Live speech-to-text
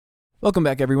Welcome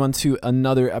back, everyone, to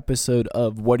another episode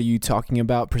of What Are You Talking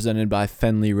About, presented by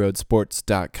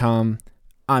FenleyRoadSports.com.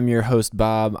 I'm your host,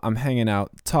 Bob. I'm hanging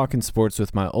out talking sports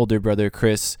with my older brother,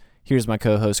 Chris. Here's my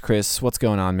co-host, Chris. What's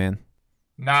going on, man?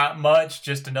 Not much,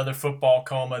 just another football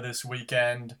coma this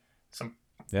weekend. Some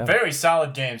very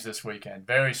solid games this weekend,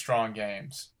 very strong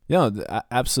games. Yeah,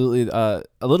 absolutely. A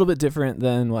little bit different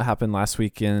than what happened last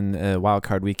weekend, Wild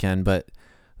Card weekend, but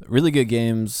really good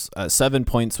games. 7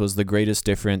 points was the greatest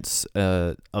difference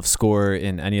of score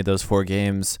in any of those four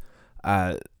games.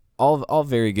 All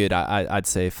very good. I'd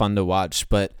say fun to watch,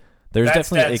 but there's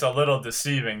definitely a little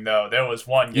deceiving though. There was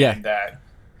one game that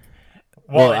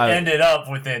it ended up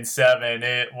within 7.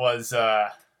 It was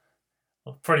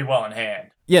pretty well in hand.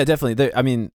 Yeah, definitely. I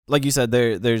mean, like you said,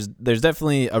 there's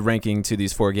definitely a ranking to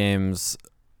these four games.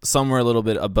 Some were a little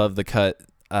bit above the cut.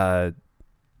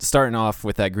 Starting off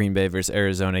with that Green Bay versus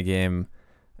Arizona game.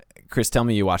 Chris, tell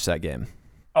me you watched that game.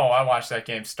 Oh, I watched that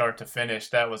game start to finish.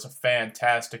 That was a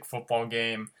fantastic football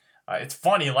game. It's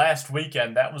funny, last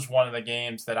weekend, that was one of the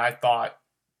games that I thought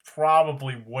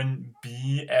probably wouldn't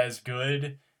be as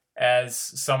good as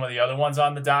some of the other ones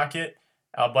on the docket,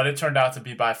 but it turned out to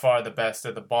be by far the best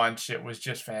of the bunch. It was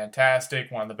just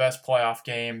fantastic, one of the best playoff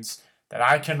games that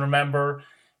I can remember.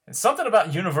 And something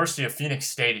about University of Phoenix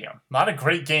Stadium. A lot of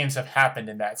great games have happened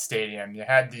in that stadium. You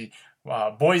had the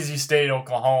Boise State,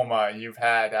 Oklahoma. You've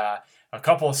had a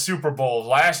couple of Super Bowls.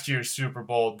 Last year's Super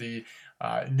Bowl, the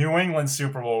New England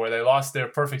Super Bowl, where they lost their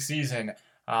perfect season.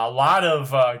 A lot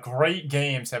of great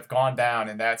games have gone down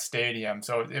in that stadium.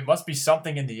 So it must be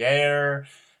something in the air,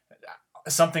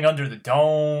 something under the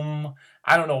dome.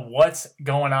 I don't know what's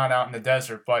going on out in the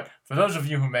desert, but for those of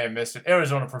you who may have missed it,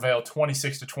 Arizona prevailed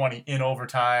 26-20 in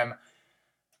overtime.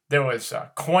 There was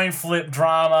a coin flip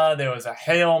drama. There was a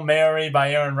Hail Mary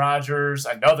by Aaron Rodgers,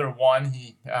 another one.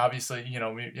 He obviously,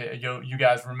 you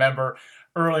guys remember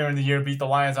earlier in the year beat the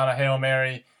Lions on a Hail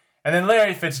Mary. And then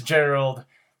Larry Fitzgerald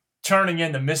turning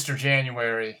into Mr.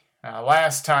 January.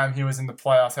 Last time he was in the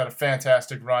playoffs, had a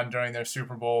fantastic run during their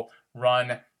Super Bowl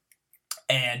run.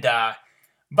 And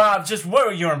Bob, just what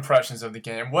were your impressions of the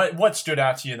game? What stood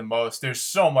out to you the most? There's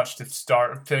so much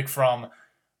to pick from.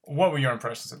 What were your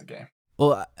impressions of the game?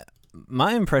 Well,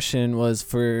 my impression was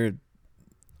for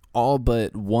all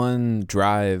but one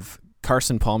drive,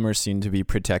 Carson Palmer seemed to be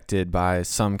protected by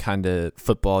some kind of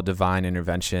football divine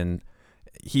intervention.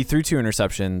 He threw 2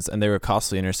 interceptions, and they were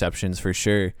costly interceptions for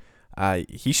sure.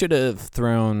 He should have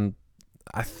thrown,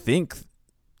 I think,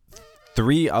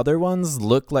 3 other ones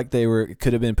looked like they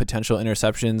could have been potential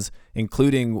interceptions,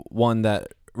 including one that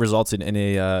resulted in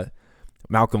a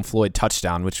Malcolm Floyd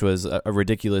touchdown, which was a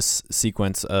ridiculous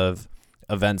sequence of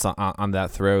events on that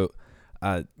throw.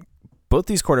 Both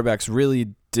these quarterbacks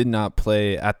really did not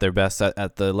play at their best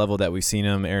at the level that we've seen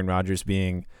them. Aaron Rodgers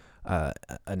being an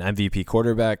MVP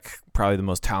quarterback, probably the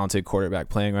most talented quarterback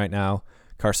playing right now.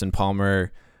 Carson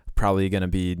Palmer probably going to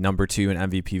be number 2 in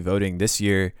MVP voting this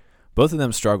year. Both of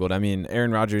them struggled. I mean,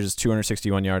 Aaron Rodgers,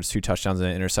 261 yards, 2 touchdowns, and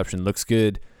an interception looks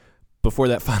good. Before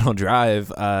that final drive,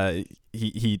 that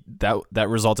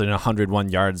resulted in 101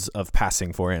 yards of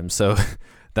passing for him. So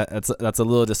that's a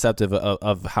little deceptive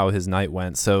of how his night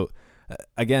went. So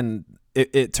again,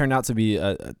 it turned out to be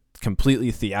a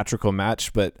completely theatrical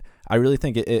match, but I really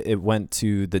think it went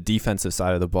to the defensive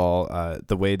side of the ball,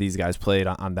 the way these guys played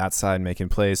on that side, making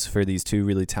plays for these 2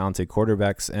 really talented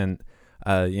quarterbacks. And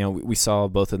we saw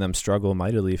both of them struggle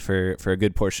mightily for a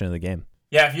good portion of the game.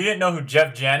 Yeah, if you didn't know who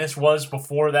Jeff Janis was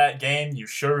before that game, you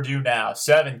sure do now.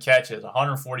 7 catches,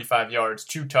 145 yards,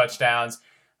 2 touchdowns.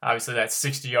 Obviously, that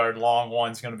 60-yard long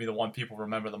one is going to be the one people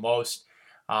remember the most.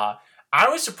 I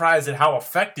was surprised at how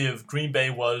effective Green Bay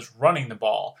was running the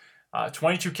ball.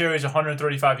 22 carries,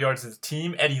 135 yards as a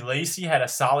team. Eddie Lacy had a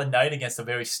solid night against a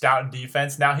very stout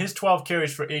defense. Now, his 12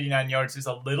 carries for 89 yards is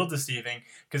a little deceiving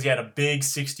because he had a big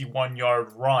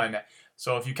 61-yard run.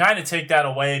 So if you kind of take that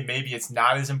away, maybe it's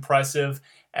not as impressive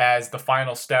as the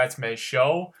final stats may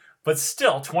show. But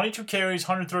still, 22 carries,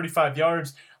 135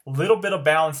 yards, a little bit of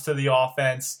balance to the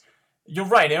offense. You're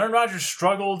right, Aaron Rodgers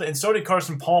struggled, and so did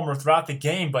Carson Palmer throughout the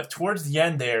game. But towards the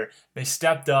end there, they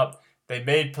stepped up. They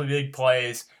made big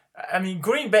plays. I mean,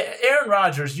 Green Bay, Aaron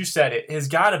Rodgers, you said it, has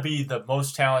got to be the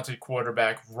most talented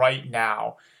quarterback right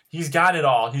now. He's got it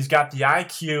all. He's got the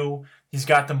IQ. He's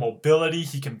got the mobility.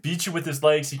 He can beat you with his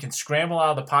legs. He can scramble out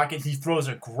of the pocket. He throws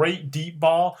a great deep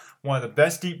ball, one of the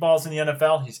best deep balls in the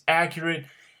NFL. He's accurate.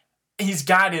 He's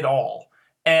got it all.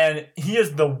 And he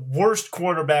is the worst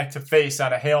quarterback to face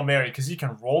on a Hail Mary because he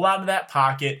can roll out of that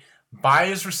pocket, buy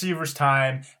his receivers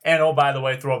time, and, oh, by the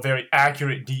way, throw a very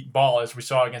accurate deep ball as we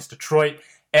saw against Detroit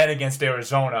and against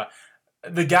Arizona.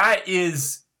 The guy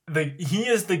is he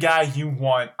is the guy you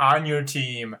want on your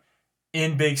team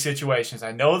in big situations.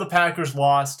 I know the Packers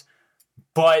lost,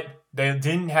 but they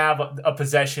didn't have a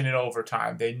possession in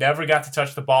overtime. They never got to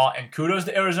touch the ball, and kudos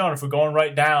to Arizona for going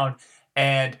right down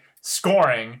and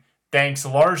scoring, thanks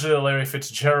largely to Larry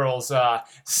Fitzgerald's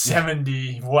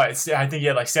 70, I think he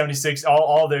had like 76,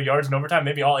 all their yards in overtime,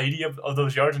 maybe all 80 of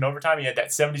those yards in overtime. He had that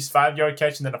 75-yard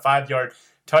catch and then a 5-yard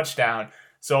touchdown.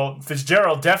 So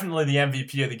Fitzgerald, definitely the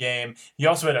MVP of the game. He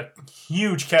also had a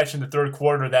huge catch in the third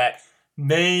quarter that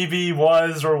maybe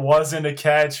was or wasn't a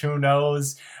catch. Who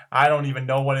knows? I don't even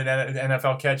know what an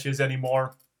NFL catch is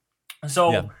anymore.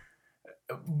 So yeah.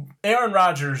 Aaron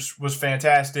Rodgers was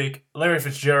fantastic. Larry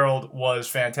Fitzgerald was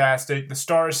fantastic. The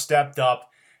Stars stepped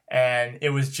up, and it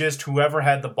was just whoever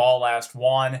had the ball last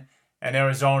won. And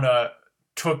Arizona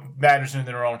took matters into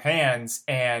their own hands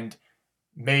and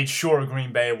made sure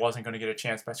Green Bay wasn't going to get a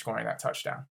chance by scoring that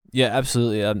touchdown. Yeah,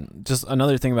 absolutely. Just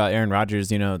another thing about Aaron Rodgers,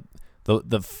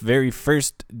 the very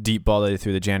first deep ball that he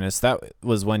threw to Janis, that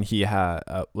was when he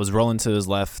was rolling to his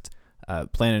left,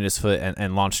 planted his foot,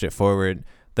 and launched it forward.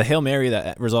 The Hail Mary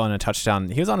that resulted in a touchdown,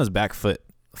 he was on his back foot,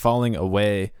 falling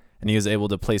away, and he was able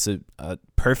to place it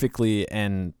perfectly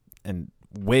and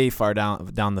way far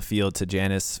down the field to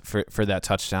Janis for that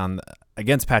touchdown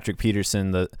against Patrick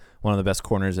Peterson, one of the best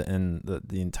corners in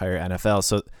the entire NFL.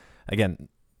 So, again,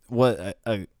 what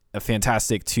a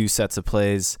fantastic two sets of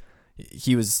plays.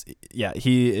 He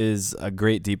is a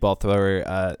great deep ball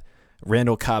thrower.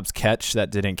 Randall Cobb's catch that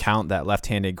didn't count, that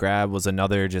left-handed grab, was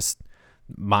another just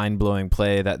mind-blowing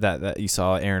play that you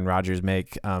saw Aaron Rodgers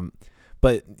make.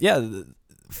 But yeah,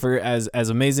 for as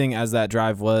amazing as that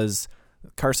drive was,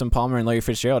 Carson Palmer and Larry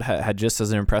Fitzgerald had just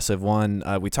as an impressive one.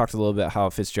 We talked a little bit how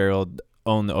Fitzgerald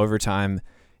owned the overtime.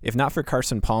 If not for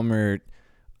Carson Palmer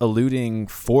eluding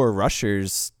 4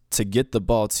 rushers to get the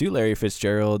ball to Larry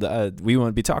Fitzgerald, we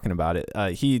wouldn't be talking about it.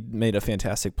 He made a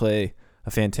fantastic play,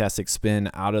 a fantastic spin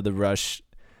out of the rush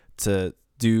to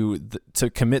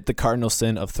commit the cardinal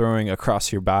sin of throwing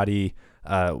across your body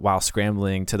while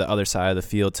scrambling to the other side of the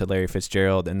field to Larry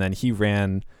Fitzgerald. And then he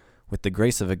ran with the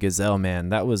grace of a gazelle, man.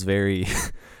 That was very,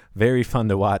 very fun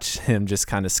to watch him just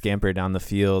kind of scamper down the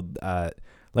field.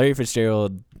 Larry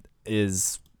Fitzgerald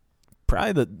is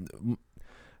probably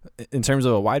in terms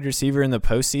of a wide receiver in the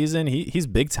postseason, he's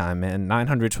big time, man.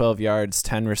 912 yards,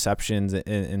 10 receptions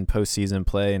in postseason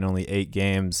play in only 8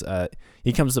 games.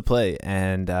 He comes to play,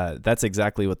 and that's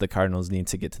exactly what the Cardinals need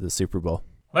to get to the Super Bowl.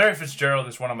 Larry Fitzgerald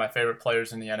is one of my favorite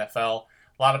players in the NFL.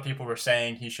 A lot of people were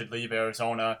saying he should leave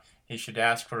Arizona. He should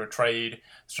ask for a trade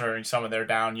during some of their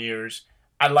down years.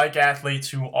 I like athletes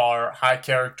who are high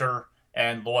character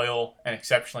and loyal and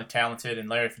exceptionally talented, and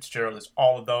Larry Fitzgerald is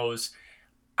all of those.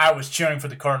 I was cheering for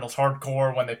the Cardinals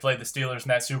hardcore when they played the Steelers in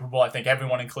that Super Bowl. I think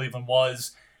everyone in Cleveland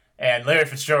was. And Larry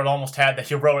Fitzgerald almost had the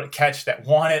heroic catch that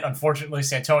won it. Unfortunately,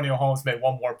 Santonio Holmes made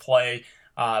one more play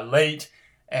late.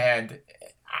 And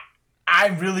I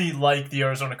really like the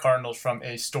Arizona Cardinals from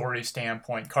a story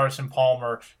standpoint. Carson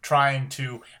Palmer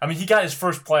he got his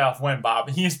first playoff win, Bob.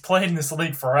 He's played in this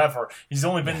league forever. He's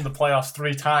only been in the playoffs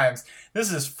 3 times. This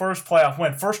is his first playoff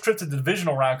win. First trip to the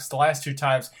divisional round, because the last 2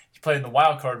 times played in the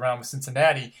wild card round with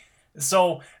Cincinnati.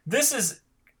 So this is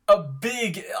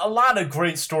a lot of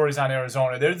great stories on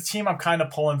Arizona. They're the team I'm kind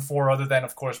of pulling for, other than,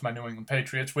 of course, my New England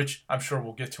Patriots, which I'm sure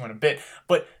we'll get to in a bit.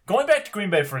 But going back to Green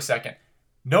Bay for a second,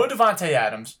 no Devontae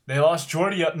Adams. They lost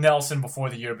Jordy Nelson before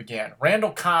the year began.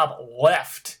 Randall Cobb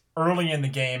left early in the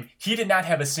game. He did not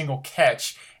have a single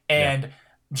catch. And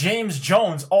James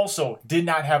Jones also did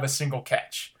not have a single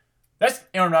catch. That's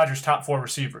Aaron Rodgers' top 4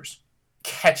 receivers.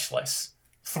 Catchless.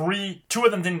 2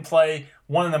 of them didn't play.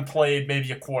 1 of them played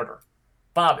maybe a quarter.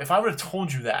 Bob, if I would have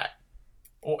told you that,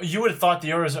 you would have thought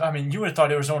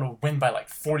Arizona would win by like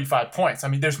 45 points.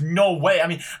 There's no way.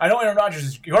 I know Aaron Rodgers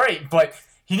is great, but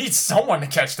he needs someone to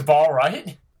catch the ball,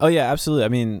 right? Oh yeah,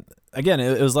 absolutely. Again,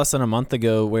 it was less than a month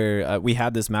ago where we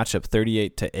had this matchup.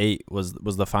 38-8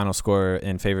 was the final score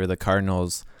in favor of the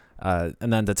Cardinals,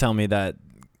 and then to tell me that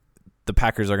the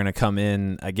Packers are going to come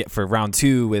in for round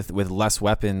 2 with less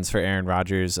weapons for Aaron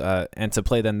Rodgers, and to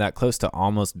play them that close to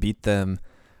almost beat them.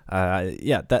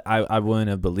 That I wouldn't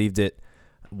have believed it.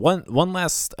 One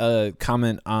last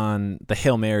comment on the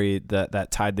Hail Mary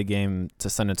that tied the game to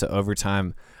send it to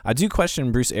overtime. I do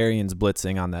question Bruce Arians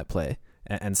blitzing on that play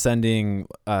and sending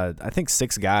I think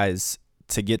 6 guys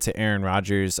to get to Aaron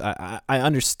Rodgers. I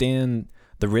understand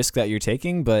the risk that you're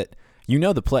taking, but you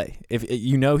know the play. If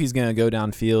you know he's going to go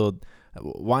downfield,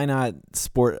 why not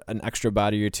sport an extra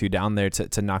body or 2 down there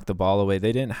to knock the ball away?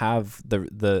 They didn't have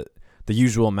the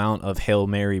usual amount of Hail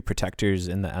Mary protectors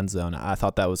in the end zone. I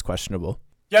thought that was questionable.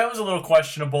 Yeah, it was a little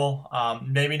questionable.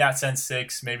 Maybe not send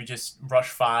 6, maybe just rush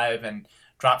 5 and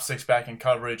drop 6 back in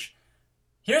coverage.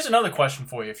 Here's another question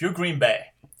for you. If you're Green Bay,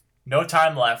 no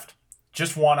time left,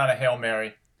 just 1 on a Hail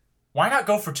Mary, why not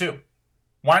go for 2?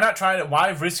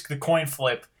 Why risk the coin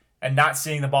flip and not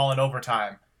seeing the ball in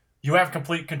overtime? You have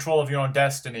complete control of your own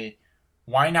destiny.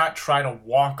 Why not try to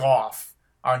walk off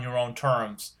on your own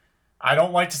terms? I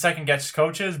don't like to second guess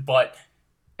coaches, but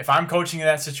if I'm coaching in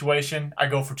that situation, I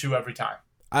go for 2 every time.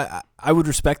 I would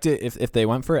respect it if they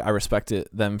went for it. I respect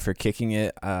them for kicking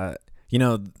it. I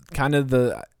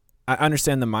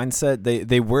understand the mindset.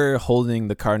 They were holding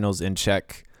the Cardinals in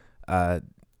check.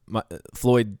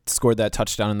 Floyd scored that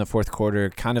touchdown in the fourth quarter,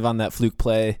 kind of on that fluke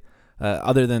play.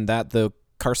 Other than that, though,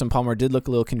 Carson Palmer did look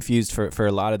a little confused for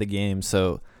a lot of the game.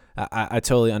 So I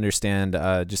totally understand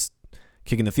just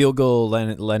kicking the field goal,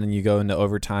 letting you go into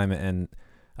overtime, and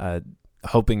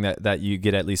hoping that you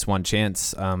get at least one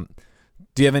chance.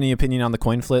 Do you have any opinion on the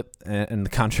coin flip and the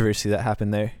controversy that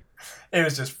happened there? It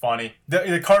was just funny.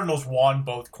 The Cardinals won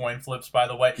both coin flips, by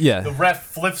the way. Yeah. The ref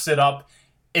flips it up.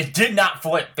 It did not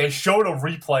flip. They showed a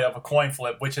replay of a coin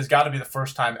flip, which has got to be the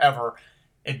first time ever.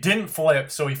 It didn't flip,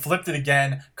 so he flipped it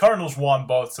again. Cardinals won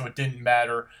both, so it didn't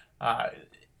matter.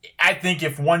 I think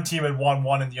if one team had won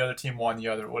one and the other team won the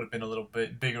other, it would have been a little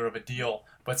bit bigger of a deal.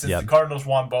 But since the Cardinals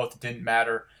won both, it didn't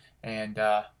matter. And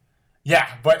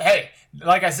but hey,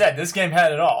 like I said, this game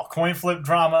had it all. Coin flip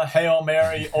drama, Hail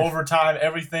Mary, overtime,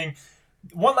 everything.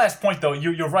 One last point, though.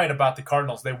 You're right about the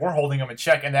Cardinals. They were holding them in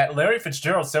check, and that Larry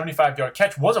Fitzgerald 75-yard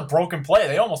catch was a broken play.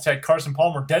 They almost had Carson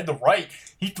Palmer dead to right.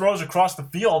 He throws across the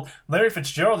field. Larry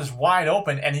Fitzgerald is wide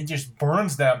open, and he just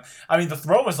burns them. I mean, the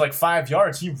throw was like 5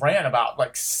 yards. He ran about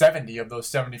like 70 of those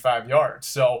 75 yards.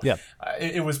 So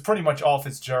it was pretty much all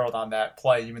Fitzgerald on that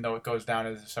play, even though it goes down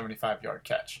as a 75-yard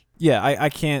catch. Yeah, I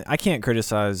can't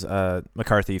criticize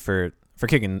McCarthy for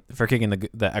kicking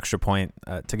the extra point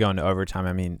to go into overtime.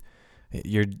 I mean,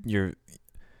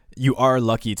 you are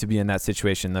lucky to be in that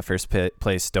situation in the first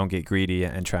place. Don't get greedy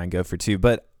and try and go for 2.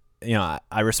 But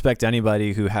I respect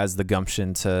anybody who has the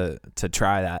gumption to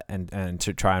try that and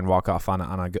to try and walk off on a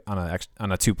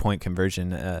 2-point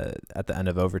conversion at the end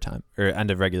of overtime or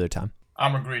end of regular time.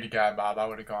 I'm a greedy guy, Bob. I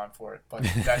would have gone for it, but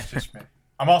that's just me.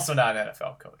 I'm also not an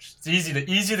NFL coach. It's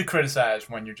easy to criticize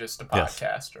when you're just a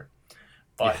podcaster. Yes.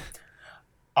 But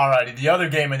alrighty, the other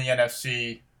game in the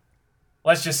NFC,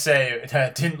 let's just say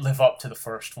it didn't live up to the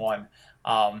first one.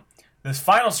 This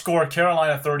final score,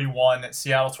 Carolina 31,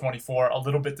 Seattle 24, a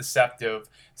little bit deceptive.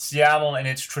 Seattle, in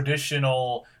its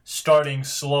traditional starting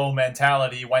slow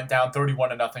mentality, went down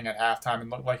 31-0 at halftime and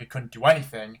looked like it couldn't do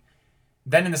anything.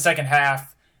 Then in the second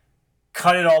half,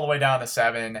 cut it all the way down to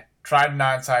 7. Tried an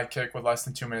onside kick with less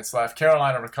than 2 minutes left.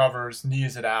 Carolina recovers,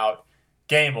 knees it out.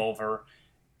 Game over.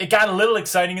 It got a little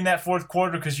exciting in that fourth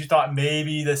quarter because you thought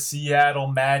maybe the Seattle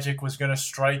Magic was going to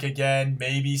strike again.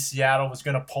 Maybe Seattle was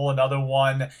going to pull another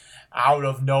one out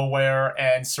of nowhere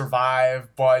and survive,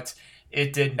 but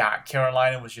it did not.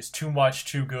 Carolina was just too much,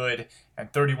 too good,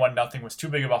 and 31-0 was too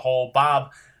big of a hole.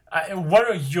 Bob, what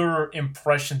are your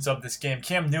impressions of this game?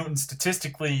 Cam Newton,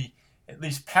 statistically, at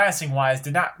least passing-wise,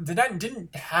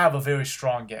 didn't have a very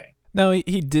strong game. No,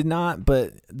 he did not,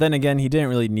 but then again, he didn't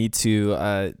really need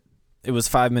to. It was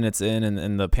 5 minutes in,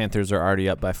 and the Panthers are already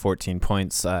up by 14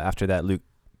 points after that Luke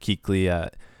Kuechly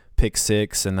pick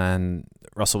 6, and then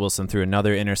Russell Wilson threw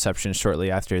another interception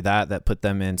shortly after that put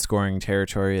them in scoring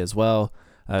territory as well.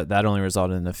 That only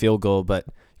resulted in a field goal, but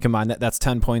combine that's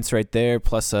 10 points right there,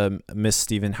 plus a missed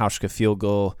Steven Hauschka field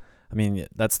goal. I mean,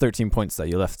 that's 13 points that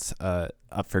you left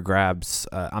up for grabs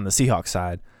on the Seahawks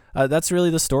side. That's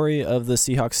really the story of the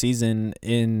Seahawks season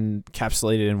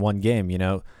encapsulated in one game.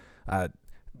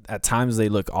 At times they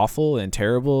look awful and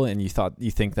terrible, and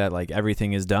you think that like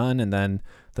everything is done, and then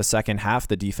the second half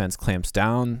the defense clamps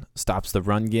down, stops the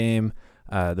run game.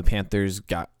 The Panthers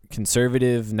got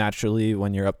conservative naturally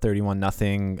when you're up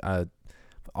 31-0.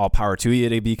 All power to you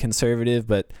to be conservative,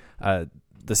 but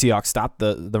the Seahawks stopped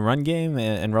the run game,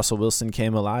 and Russell Wilson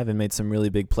came alive and made some really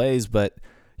big plays. But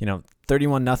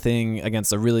 31-0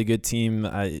 against a really good team,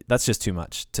 that's just too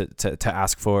much to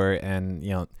ask for.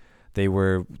 And they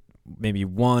were maybe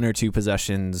 1 or 2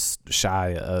 possessions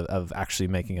shy of actually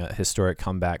making a historic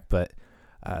comeback, but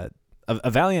a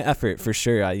valiant effort for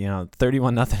sure.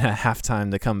 31-0 at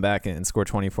halftime to come back and score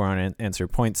 24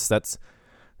 unanswered points. That's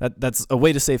a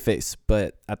way to save face,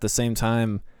 but at the same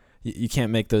time, you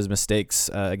can't make those mistakes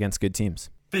against good teams.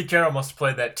 Pete Carroll must have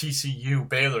played that TCU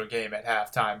Baylor game at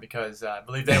halftime because I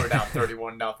believe they were down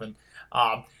 31-0.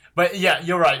 But yeah,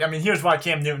 you're right. I mean, here's why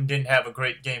Cam Newton didn't have a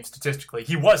great game statistically.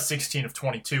 He was 16 of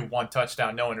 22, 1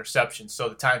 touchdown, no interceptions. So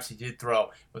the times he did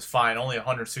throw was fine, only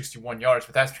 161 yards.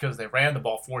 But that's because they ran the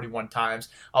ball 41 times,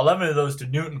 11 of those to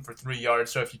Newton for 3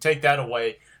 yards. So if you take that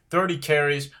away, 30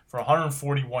 carries for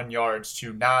 141 yards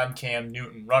to non-Cam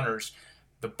Newton runners.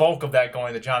 The bulk of that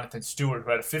going to Jonathan Stewart,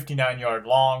 who had a 59-yard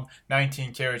long,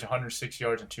 19 carries, 106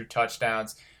 yards, and 2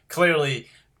 touchdowns. Clearly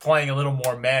playing a little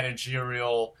more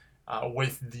managerial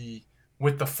with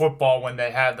the football when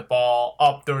they had the ball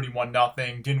up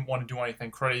 31-0, didn't want to do anything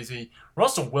crazy.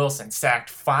 Russell Wilson sacked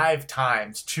 5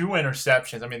 times, 2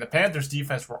 interceptions. I mean, the Panthers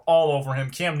defense were all over him.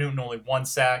 Cam Newton only 1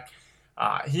 sack.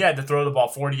 He had to throw the ball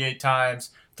 48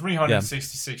 times,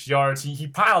 366 yards. He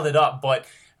piled it up, but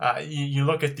you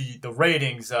look at the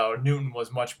ratings, Newton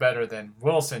was much better than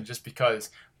Wilson just because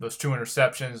those 2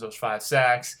 interceptions, those 5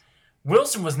 sacks.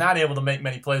 Wilson was not able to make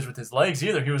many plays with his legs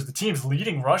either. He was the team's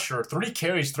leading rusher, 3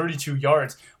 carries, 32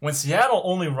 yards. When Seattle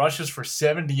only rushes for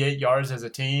 78 yards as a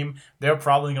team, they're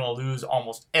probably going to lose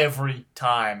almost every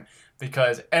time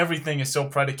because everything is so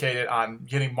predicated on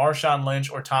getting Marshawn Lynch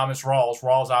or Thomas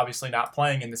Rawls obviously not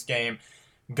playing in this game,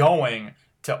 going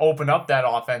to open up that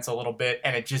offense a little bit,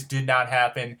 and it just did not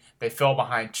happen. They fell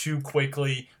behind too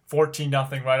quickly,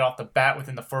 14-0 right off the bat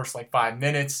within the first 5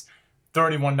 minutes.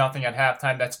 31-0 at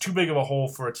halftime. That's too big of a hole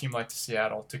for a team like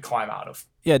Seattle to climb out of.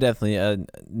 Yeah, definitely.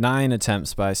 9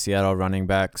 attempts by Seattle running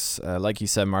backs. Like you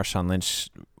said, Marshawn Lynch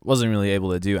wasn't really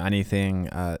able to do anything.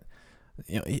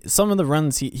 Some of the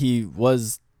runs he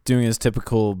was doing his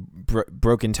typical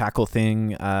broken tackle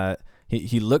thing.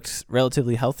 He looked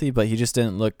relatively healthy, but he just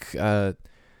didn't look.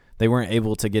 They weren't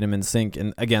able to get him in sync.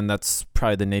 And again, that's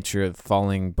probably the nature of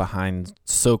falling behind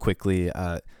so quickly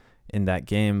in that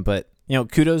game. But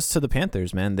kudos to the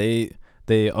Panthers, man.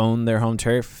 They own their home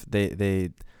turf.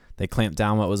 They clamped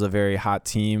down what was a very hot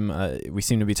team. We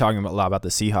seem to be talking a lot about the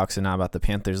Seahawks and not about the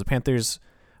Panthers. The Panthers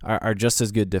are just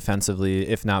as good defensively,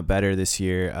 if not better, this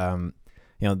year.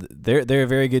 They're a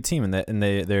very good team, and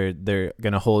they're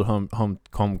going to hold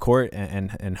home court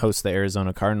and host the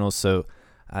Arizona Cardinals. So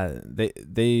I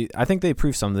think they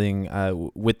proved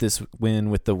something with this win,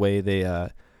 with the way they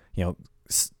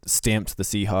stamped the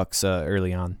Seahawks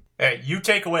early on. Hey, you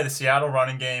take away the Seattle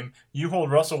running game, you hold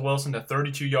Russell Wilson to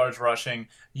 32 yards rushing,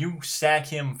 you sack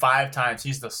him 5 times.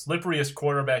 He's the slipperiest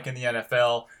quarterback in the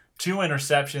NFL, 2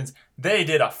 interceptions. They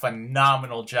did a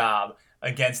phenomenal job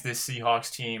against this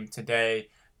Seahawks team today.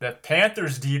 The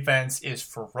Panthers defense is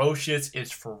ferocious,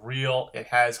 it's for real, it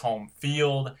has home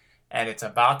field, and it's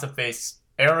about to face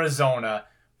Arizona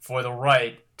for the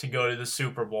right to go to the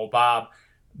Super Bowl. Bob,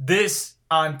 this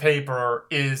on paper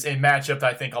is a matchup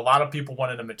that I think a lot of people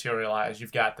wanted to materialize.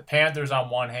 You've got the Panthers on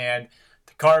one hand,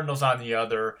 the Cardinals on the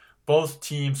other. Both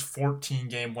teams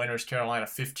 14-game winners. Carolina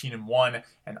 15-1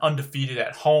 and undefeated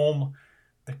at home.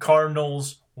 The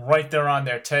Cardinals right there on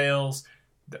their tails.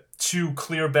 The 2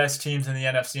 clear best teams in the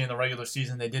NFC in the regular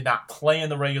season. They did not play in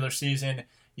the regular season.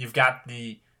 You've got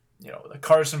the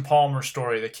Carson Palmer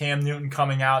story, the Cam Newton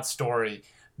coming out story.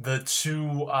 The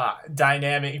 2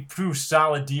 dynamic, 2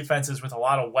 solid defenses with a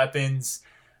lot of weapons,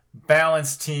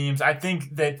 balanced teams. I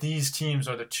think that these teams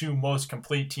are the 2 most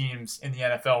complete teams in the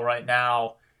NFL right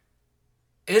now.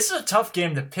 It's a tough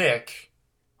game to pick.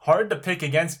 Hard to pick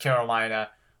against Carolina.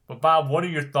 But Bob, what are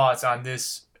your thoughts on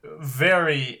this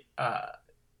very,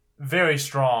 very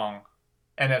strong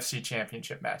NFC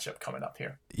Championship matchup coming up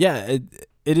here? Yeah,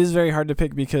 it is very hard to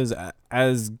pick because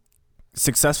as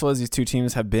successful as these 2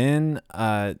 teams have been,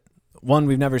 one,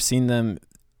 we've never seen them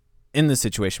in this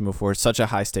situation before, such a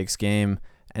high stakes game,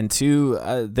 and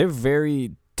 2, they're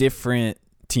very different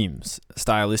teams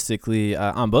stylistically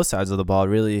on both sides of the ball.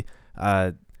 Really,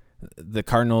 the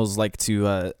Cardinals like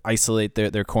to isolate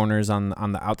their corners on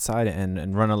the outside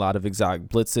and run a lot of exotic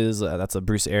blitzes. That's a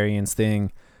Bruce Arians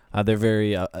thing. They're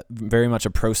very much a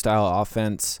pro style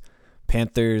offense.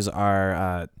 Panthers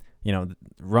are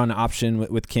run option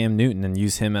with Cam Newton and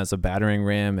use him as a battering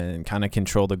ram and kind of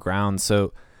control the ground.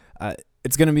 So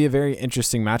it's going to be a very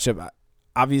interesting matchup.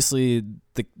 Obviously,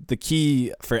 the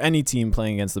key for any team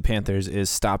playing against the Panthers is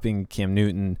stopping Cam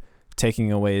Newton,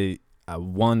 taking away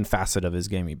one facet of his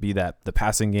game, be that the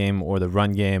passing game or the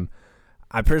run game.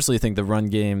 I personally think the run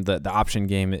game, the option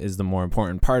game, is the more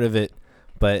important part of it.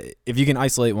 But if you can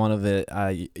isolate one of it,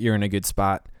 you're in a good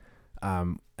spot.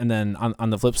 And then on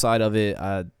the flip side of it,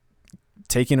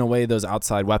 taking away those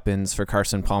outside weapons for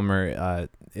Carson Palmer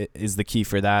is the key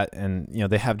for that. And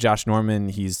they have Josh Norman.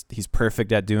 He's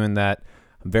perfect at doing that.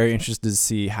 I'm very interested to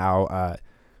see how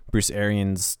Bruce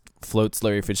Arians floats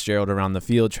Larry Fitzgerald around the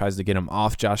field, tries to get him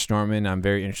off Josh Norman. I'm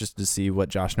very interested to see what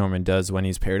Josh Norman does when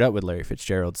he's paired up with Larry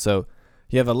Fitzgerald. So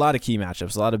you have a lot of key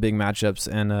matchups, a lot of big matchups,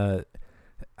 and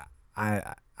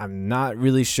I'm not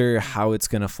really sure how it's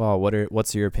going to fall.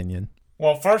 What's your opinion?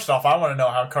 Well, first off, I want to know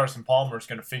how Carson Palmer is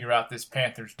going to figure out this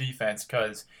Panthers defense,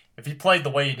 because if he played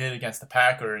the way he did against the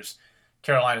Packers,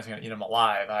 Carolina's going to eat him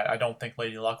alive. I don't think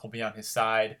Lady Luck will be on his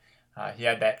side. He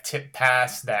had that tip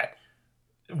pass that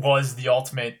was the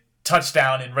ultimate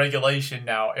touchdown in regulation.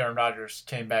 Now Aaron Rodgers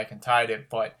came back and tied it,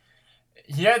 but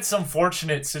he had some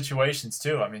fortunate situations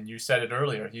too. I mean, you said it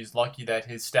earlier. He's lucky that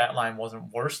his stat line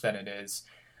wasn't worse than it is.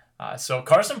 So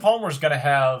Carson Palmer is going to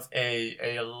have he's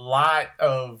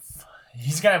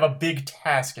going to have a big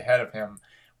task ahead of him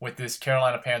with this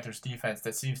Carolina Panthers defense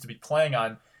that seems to be playing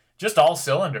on just all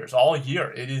cylinders all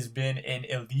year. It has been an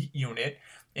elite unit.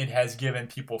 It has given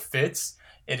people fits.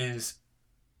 It is,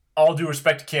 all due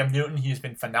respect to Cam Newton, he's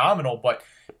been phenomenal, but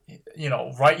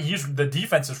the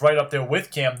defense is right up there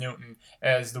with Cam Newton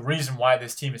as the reason why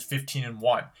this team is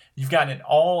 15-1. You've got an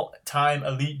all-time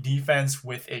elite defense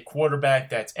with a quarterback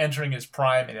that's entering his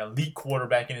prime, an elite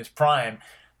quarterback in his prime.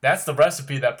 That's the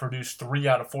recipe that produced 3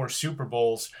 out of 4 Super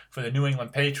Bowls for the New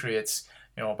England Patriots,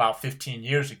 about 15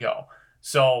 years ago.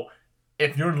 So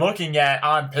if you're looking at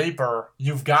on paper,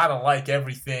 you've got to like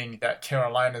everything that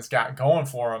Carolina's got going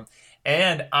for them.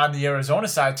 And on the Arizona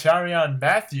side, Tyrann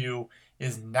Mathieu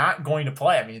is not going to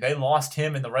play. I mean, they lost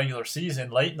him in the regular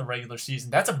season, late in the regular season.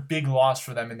 That's a big loss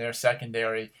for them in their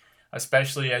secondary,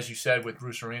 especially, as you said, with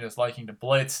Bruce Arenas liking to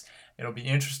blitz. It'll be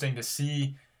interesting to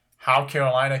see how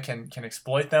Carolina can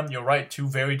exploit them. You're right, 2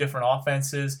 very different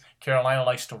offenses. Carolina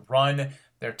likes to run.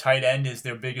 Their tight end is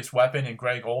their biggest weapon in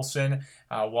Greg Olsen,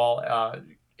 while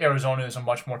Arizona is a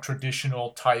much more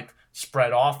traditional type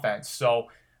spread offense. So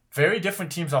very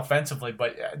different teams offensively,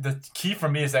 but the key for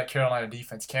me is that Carolina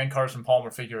defense. Can Carson Palmer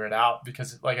figure it out?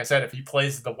 Because, like I said, if he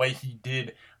plays the way he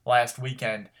did last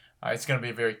weekend, it's going to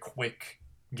be a very quick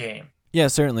game. Yeah,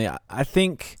 certainly. I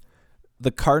think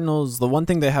the Cardinals, the one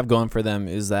thing they have going for them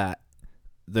is that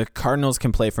the Cardinals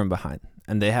can play from behind,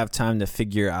 and they have time to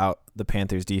figure out the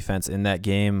Panthers defense in that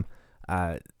game.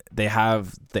 They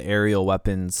have the aerial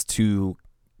weapons to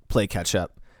play catch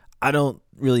up. I don't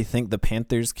really think the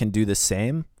Panthers can do the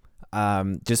same.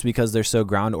 Just because they're so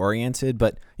ground oriented,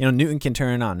 but Newton can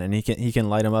turn it on and he can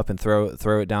light them up and throw it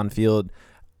downfield.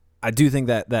 I do think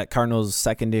that Cardinals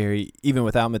secondary, even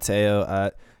without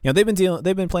Mateo, they've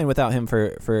been playing without him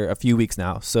for a few weeks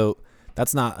now, so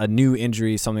that's not a new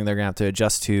injury, something they're gonna have to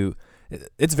adjust to.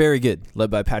 It's very good,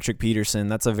 led by Patrick Peterson.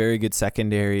 That's a very good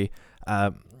secondary,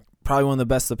 probably one of the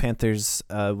best the Panthers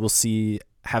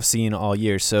have seen all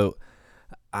year. So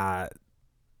I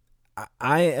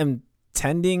am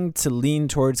tending to lean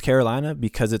towards Carolina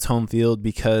because it's home field,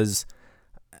 because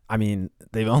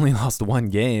they've only lost 1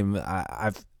 game.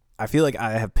 I feel like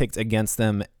I have picked against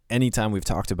them anytime we've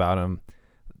talked about them.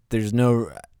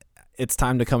 It's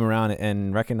time to come around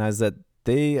and recognize that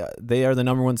they are the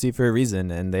number 1 seed for a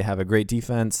reason, and they have a great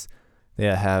defense.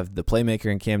 They have the playmaker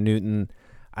in Cam Newton.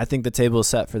 I think the table is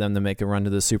set for them to make a run to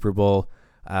the Super Bowl.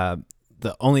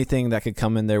 The only thing that could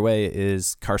come in their way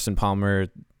is Carson Palmer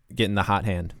getting the hot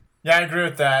hand. Yeah, I agree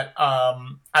with that.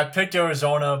 I picked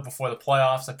Arizona before the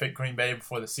playoffs. I picked Green Bay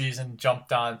before the season,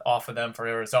 jumped off of them for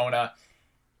Arizona.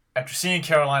 After seeing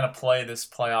Carolina play this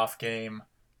playoff game,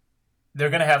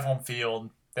 they're going to have home field.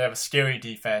 They have a scary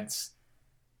defense.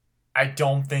 I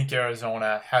don't think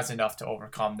Arizona has enough to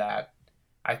overcome that.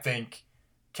 I think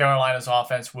Carolina's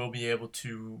offense will be able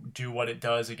to do what it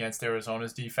does against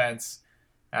Arizona's defense.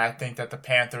 And I think that the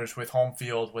Panthers, with home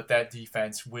field, with that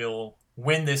defense, will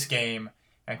win this game.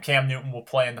 And Cam Newton will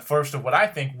play in the first of what I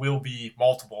think will be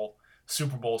multiple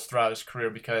Super Bowls throughout his career,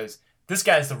 because this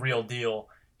guy's the real deal.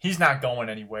 He's not going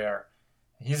anywhere.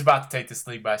 He's about to take this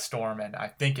league by storm, and I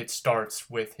think it starts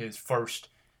with his first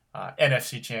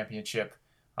NFC championship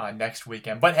next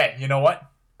weekend. But hey, you know what?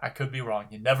 I could be wrong.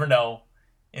 You never know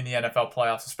in the NFL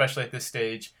playoffs, especially at this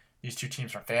stage. These 2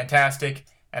 teams are fantastic,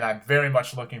 and I'm very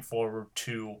much looking forward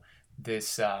to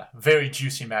this very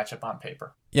juicy matchup on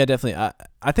paper. Yeah, definitely.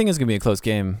 I think it's going to be a close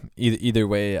game. Either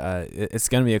way, it's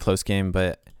going to be a close game,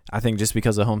 but I think just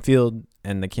because of home field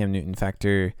and the Cam Newton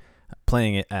factor,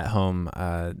 playing it at home,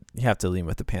 you have to lean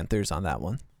with the Panthers on that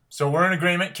one. So we're in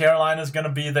agreement. Carolina's going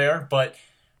to be there, but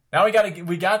now we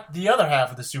got the other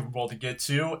half of the Super Bowl to get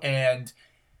to, and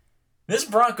this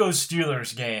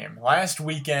Broncos-Steelers game. Last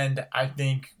weekend, I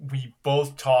think we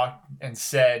both talked and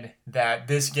said that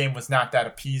this game was not that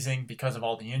appeasing because of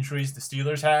all the injuries the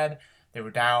Steelers had. They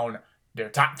were down their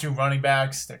top 2 running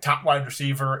backs, their top wide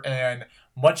receiver, and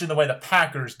much in the way the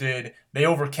Packers did, they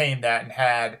overcame that and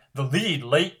had the lead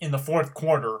late in the fourth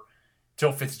quarter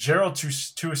till Fitzgerald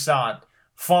Toussaint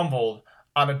fumbled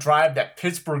on a drive that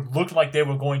Pittsburgh looked like they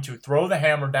were going to throw the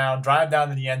hammer down, drive down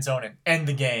to the end zone, and end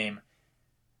the game.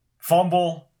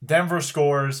 Fumble, Denver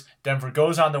scores, Denver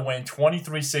goes on to win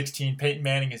 23-16. Peyton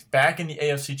Manning is back in the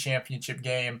AFC Championship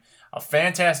game. A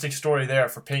fantastic story there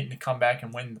for Peyton to come back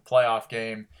and win the playoff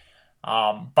game.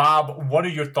 Bob, what are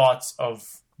your thoughts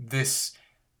of this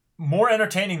more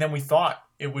entertaining than we thought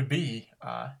it would be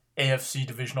AFC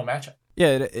divisional matchup? Yeah,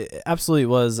 it absolutely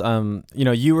was.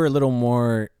 You were a little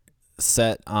more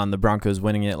set on the Broncos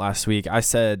winning it last week. I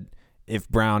said if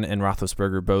Brown and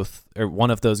Roethlisberger both, or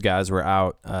one of those guys were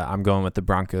out, I'm going with the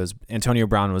Broncos. Antonio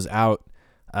Brown was out,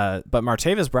 but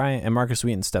Martavis Bryant and Marcus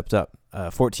Wheaton stepped up.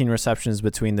 14 receptions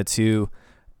between the two.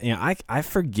 I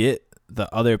forget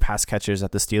the other pass catchers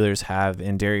that the Steelers have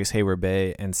in Darius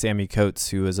Heyward-Bey and Sammy Coates,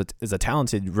 who is a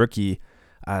talented rookie.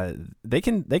 They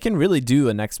can really do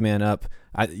a next man up.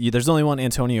 There's only one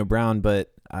Antonio Brown,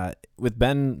 but with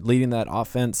Ben leading that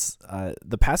offense,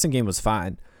 the passing game was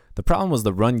fine. The problem was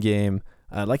the run game.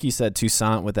 Like you said,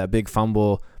 Toussaint with that big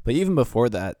fumble, but even before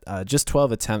that, just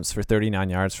 12 attempts for 39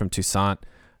 yards from Toussaint.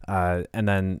 And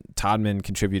then Todman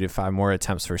contributed 5 more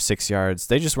attempts for 6 yards.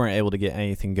 They just weren't able to get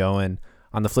anything going.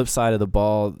 On the flip side of the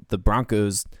ball, the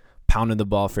Broncos pounded the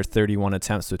ball for 31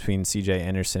 attempts between C.J.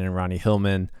 Anderson and Ronnie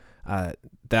Hillman.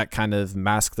 That kind of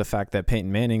masked the fact that Peyton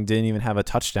Manning didn't even have a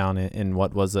touchdown in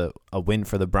what was a win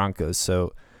for the Broncos.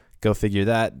 So go figure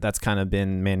that. That's kind of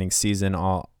been Manning's season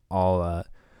all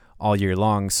year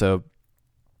long. So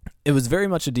it was very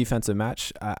much a defensive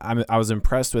match. I was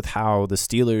impressed with how the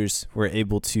Steelers were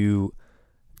able to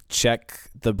check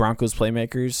the Broncos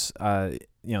playmakers.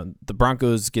 The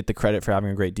Broncos get the credit for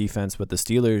having a great defense, but the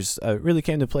Steelers really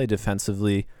came to play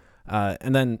defensively.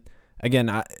 And then again,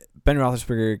 Ben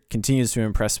Roethlisberger continues to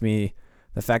impress me.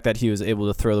 The fact that he was able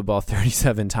to throw the ball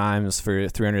 37 times for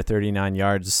 339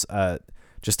 yards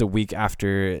just a week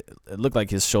after it looked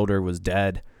like his shoulder was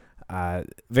dead.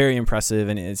 Very impressive,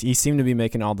 and he seemed to be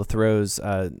making all the throws,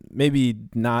 maybe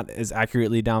not as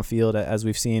accurately downfield as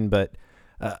we've seen, but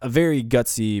a very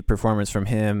gutsy performance from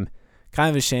him. Kind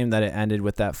of a shame that it ended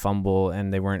with that fumble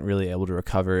and they weren't really able to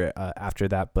recover after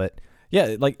that. But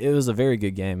yeah, it was a very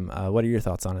good game. What are your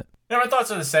thoughts on it? Yeah, my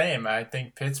thoughts are the same. I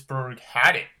think Pittsburgh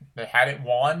had it. They had it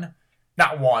won.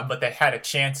 Not won, but they had a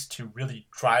chance to really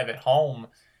drive it home.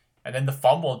 And then the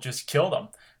fumble just killed them.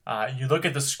 You look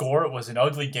at the score, it was an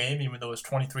ugly game, even though it was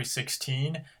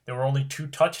 23-16. There were only 2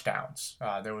 touchdowns.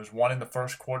 There was one in the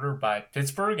first quarter by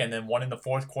Pittsburgh and then one in the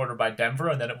fourth quarter by Denver,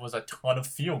 and then it was a ton of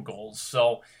field goals.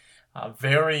 So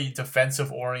very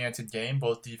defensive-oriented game.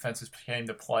 Both defenses came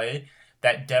to play.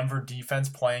 That Denver defense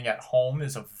playing at home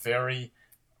is a very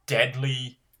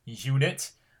deadly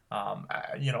unit.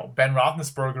 Ben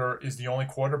Roethlisberger is the only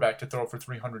quarterback to throw for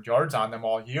 300 yards on them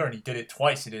all year, and he did it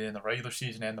twice. He did it in the regular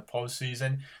season and the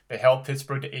postseason. They held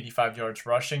Pittsburgh to 85 yards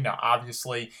rushing. Now,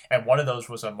 obviously, and one of those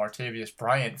was a Martavis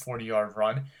Bryant 40-yard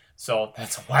run. So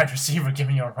that's a wide receiver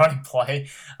giving you a running play.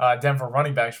 Denver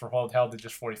running backs were held to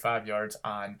just 45 yards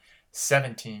on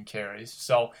 17 carries.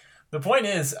 So the point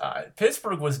is,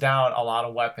 Pittsburgh was down a lot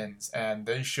of weapons, and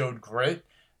they showed grit.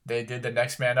 They did the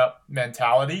next man up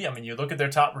mentality. I mean, you look at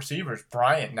their top receivers.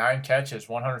 Bryant, 9 catches,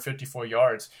 154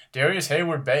 yards. Darius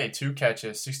Heyward-Bey, 2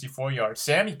 catches, 64 yards.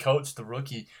 Sammy Coates, the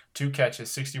rookie, 2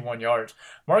 catches, 61 yards.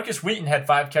 Marcus Wheaton had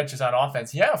 5 catches on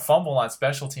offense. He had a fumble on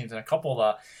special teams and a couple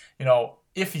of,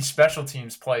 iffy special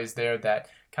teams plays there that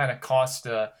kind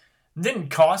of didn't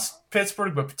cost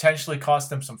Pittsburgh, but potentially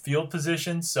cost them some field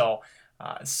position. So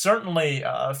certainly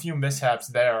a few mishaps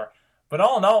there. But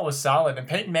all in all, it was solid. And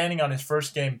Peyton Manning on his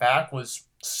first game back was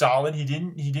solid. He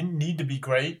didn't need to be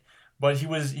great, but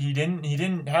he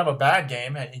didn't have a bad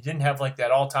game. He didn't have like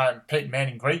that all-time Peyton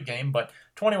Manning great game, but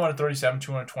 21-37,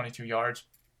 222 yards.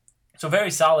 So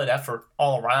very solid effort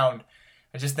all around.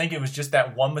 I just think it was just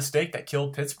that one mistake that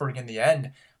killed Pittsburgh in the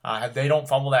end. If they don't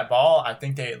fumble that ball, I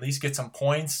think they at least get some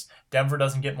points. Denver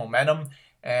doesn't get momentum.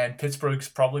 And Pittsburgh's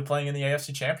probably playing in the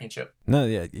AFC Championship. No,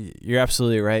 yeah, you're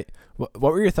absolutely right. What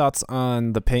were your thoughts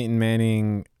on the Peyton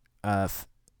Manning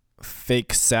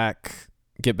fake sack,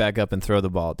 get back up and throw the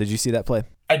ball? Did you see that play?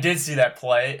 I did see that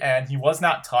play, and he was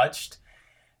not touched.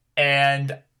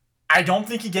 And I don't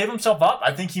think he gave himself up.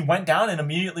 I think he went down and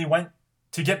immediately went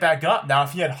to get back up. Now,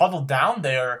 if he had huddled down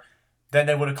there, then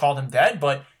they would have called him dead,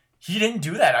 but he didn't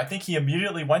do that. I think he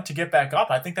immediately went to get back up.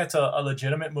 I think that's a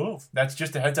legitimate move. That's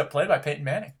just a heads-up play by Peyton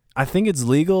Manning. I think it's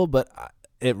legal, but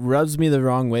it rubs me the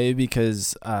wrong way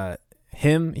because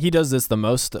he does this the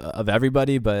most of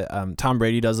everybody, but Tom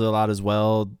Brady does it a lot as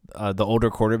well. The older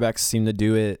quarterbacks seem to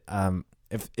do it.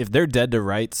 If they're dead to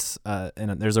rights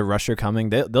and there's a rusher coming,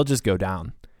 they'll just go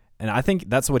down. And I think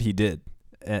that's what he did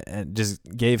and just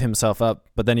gave himself up.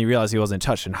 But then he realized he wasn't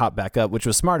touched and hopped back up, which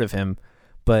was smart of him.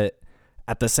 But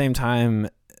at the same time,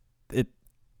 it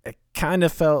kind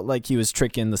of felt like he was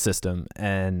tricking the system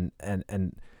and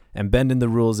bending the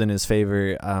rules in his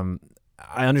favor.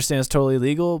 I understand it's totally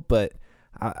legal, but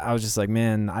I was just like,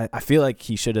 man, I feel like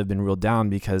he should have been ruled down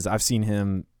because I've seen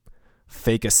him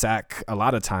fake a sack a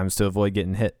lot of times to avoid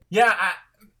getting hit. Yeah,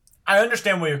 I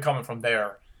understand where you're coming from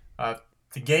there.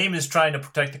 The game is trying to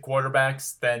protect the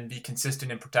quarterbacks, then be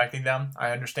consistent in protecting them.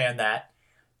 I understand that.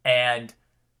 And,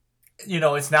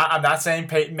 I'm not saying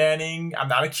Peyton Manning, I'm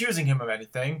not accusing him of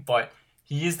anything, but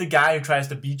he is the guy who tries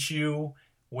to beat you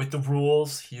with the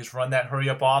rules. He has run that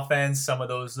hurry-up offense, some of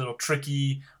those little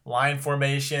tricky line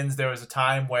formations. There was a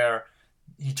time where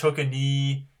he took a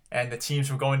knee and the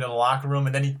teams were going to the locker room,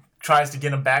 and then he tries to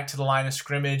get him back to the line of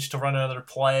scrimmage to run another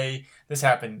play. This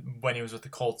happened when he was with the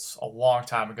Colts a long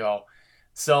time ago.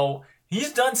 So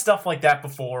he's done stuff like that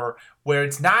before where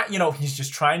it's not, he's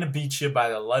just trying to beat you by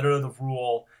the letter of the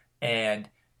rule and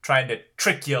trying to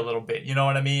trick you a little bit. You know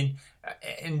what I mean?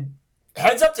 And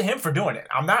heads up to him for doing it.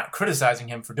 I'm not criticizing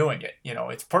him for doing it.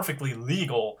 It's perfectly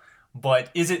legal, but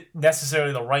is it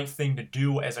necessarily the right thing to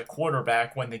do as a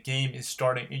quarterback when the game is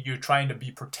starting? You're trying to be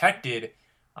protected.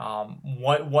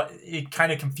 What it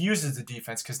kind of confuses the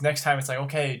defense because next time it's like,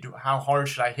 okay, how hard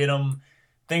should I hit him?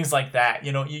 Things like that.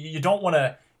 You don't want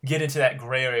to get into that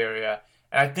gray area.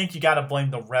 And I think you got to blame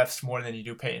the refs more than you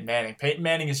do Peyton Manning. Peyton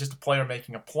Manning is just a player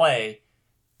making a play.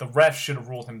 The refs should have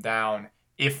ruled him down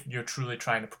if you're truly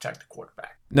trying to protect the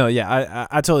quarterback. No, yeah,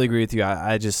 I totally agree with you.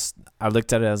 I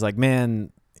looked at it, I was like,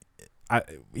 man,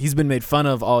 he's been made fun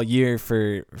of all year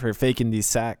for faking these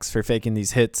sacks, for faking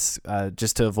these hits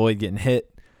just to avoid getting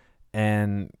hit.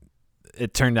 And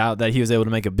it turned out that he was able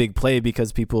to make a big play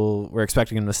because people were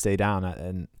expecting him to stay down.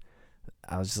 And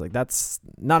I was just like, that's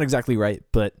not exactly right.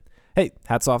 But, hey,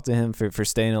 hats off to him for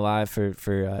staying alive,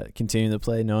 for continuing to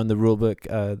play, knowing the rule book.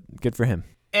 Good for him.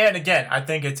 And again, I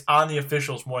think it's on the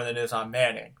officials more than it is on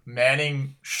Manning.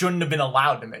 Manning shouldn't have been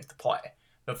allowed to make the play.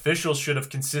 The officials should have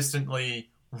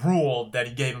consistently ruled that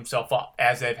he gave himself up,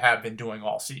 as they have been doing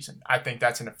all season. I think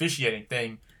that's an officiating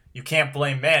thing. You can't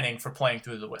blame Manning for playing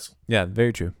through the whistle. Yeah,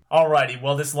 very true. Alrighty,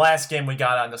 well, this last game we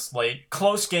got on the slate,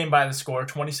 close game by the score,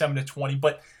 27-20,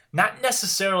 but not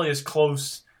necessarily as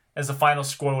close as the final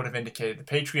score would have indicated. The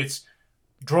Patriots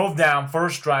drove down,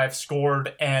 first drive,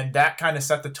 scored, and that kind of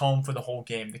set the tone for the whole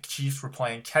game. The Chiefs were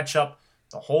playing catch-up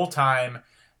the whole time.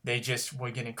 They just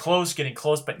were getting close,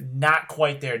 but not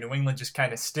quite there. New England just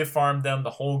kind of stiff-armed them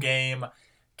the whole game,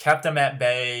 kept them at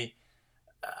bay.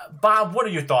 Bob, what are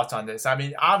your thoughts on this? I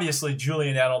mean, obviously,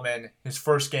 Julian Edelman, his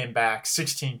first game back,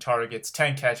 16 targets,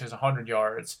 10 catches, 100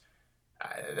 yards.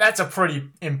 That's a pretty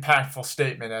impactful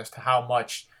statement as to how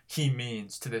much he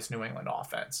means to this New England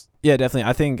offense. Yeah, definitely.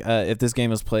 I think if this game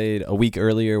was played a week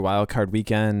earlier, Wild Card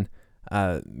Weekend,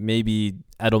 maybe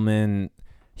Edelman,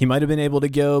 he might have been able to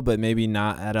go, but maybe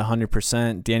not at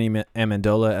 100%. Danny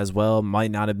Amendola as well might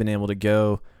not have been able to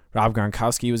go. Rob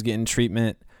Gronkowski was getting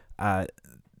treatment.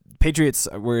 Patriots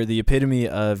were the epitome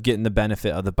of getting the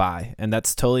benefit of the bye, and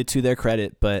that's totally to their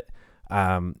credit. But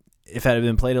if it had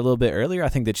been played a little bit earlier, I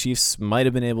think the Chiefs might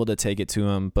have been able to take it to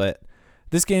them. But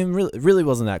this game really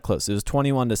wasn't that close. It was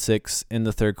 21-6 in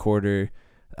the third quarter.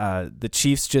 The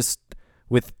Chiefs just,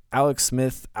 with Alex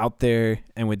Smith out there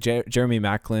and with Jeremy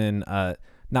Maclin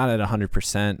not at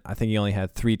 100%. I think he only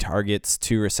had 3 targets,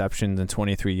 2 receptions, and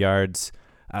 23 yards.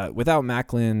 Without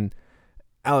Maclin,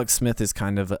 Alex Smith is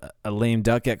kind of a lame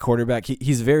duck at quarterback.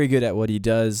 He's very good at what he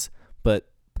does, but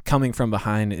coming from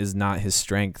behind is not his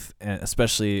strength,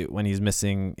 especially when he's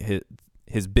missing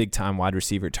his big-time wide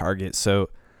receiver target. So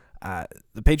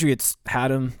the Patriots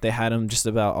had him. They had him just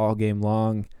about all game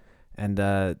long. And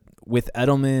with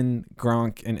Edelman,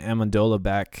 Gronk, and Amendola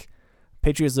back,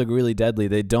 Patriots look really deadly.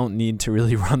 They don't need to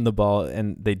really run the ball,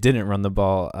 and they didn't run the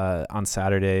ball on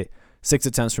Saturday. 6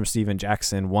 attempts from Steven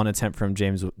Jackson, 1 attempt from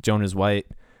Jonas White.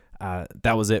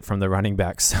 That was it from the running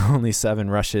backs. Only 7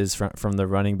 rushes from the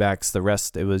running backs. The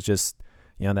rest, it was just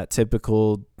that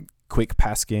typical quick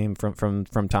pass game from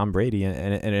Tom Brady,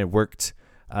 and it worked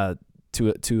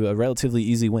to a relatively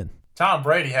easy win. Tom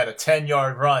Brady had a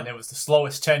 10-yard run. It was the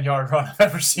slowest 10-yard run I've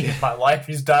ever seen in my life.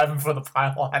 He's diving for the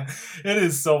pylon. It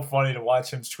is so funny to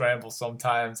watch him scramble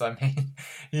sometimes. I mean,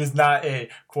 he is not a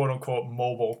quote-unquote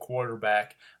mobile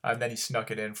quarterback. And then he snuck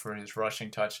it in for his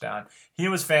rushing touchdown. He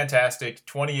was fantastic,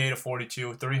 28 of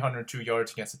 42, 302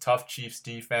 yards against a tough Chiefs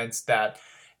defense that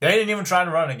they didn't even try to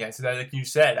run against. Like you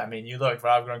said, I mean, you look,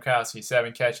 Rob Gronkowski,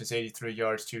 7 catches, 83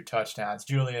 yards, 2 touchdowns.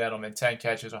 Julian Edelman, 10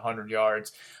 catches, 100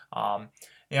 yards.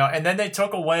 And then they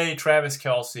took away Travis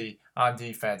Kelce on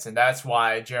defense, and that's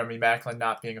why Jeremy Maclin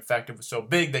not being effective was so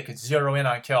big. They could zero in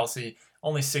on Kelce.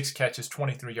 Only 6 catches,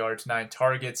 23 yards, 9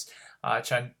 targets.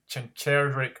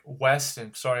 Chankedrick West,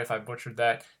 and sorry if I butchered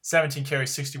that, 17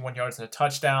 carries, 61 yards, and a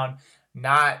touchdown.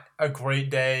 Not a great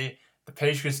day. The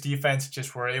Patriots defense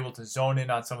just were able to zone in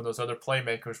on some of those other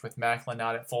playmakers with Maclin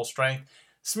not at full strength.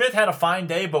 Smith had a fine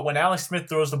day, but when Alex Smith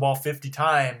throws the ball 50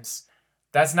 times,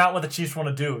 that's not what the Chiefs want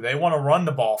to do. They want to run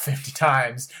the ball 50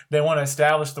 times. They want to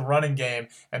establish the running game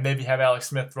and maybe have Alex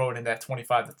Smith throw it in that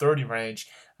 25 to 30 range.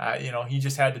 He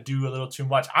just had to do a little too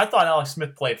much. I thought Alex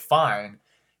Smith played fine.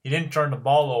 He didn't turn the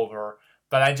ball over,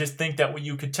 but I just think that what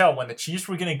you could tell when the Chiefs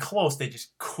were getting close, they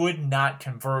just could not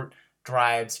convert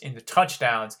drives into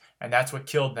touchdowns, and that's what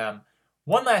killed them.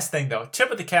 One last thing, though.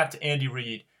 Tip of the cap to Andy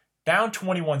Reid. Down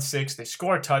 21-6. They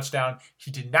score a touchdown.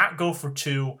 He did not go for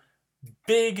 2.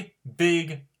 Big,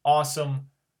 awesome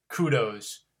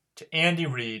kudos to Andy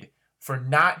Reid for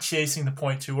not chasing the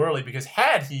point too early, because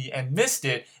had he and missed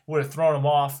it, would have thrown him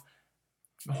off,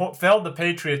 failed the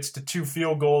Patriots to 2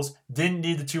 field goals, didn't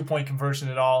need the 2-point conversion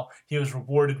at all. He was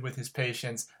rewarded with his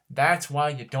patience. That's why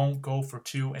you don't go for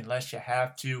 2 unless you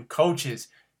have to. Coaches,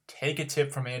 take a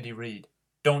tip from Andy Reid.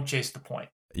 Don't chase the point.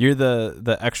 You're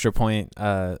the extra point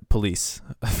police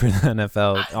for the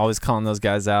NFL, always calling those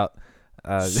guys out.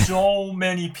 So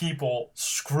many people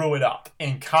screw it up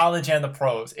in college and the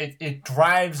pros. It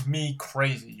drives me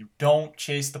crazy. You don't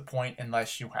chase the point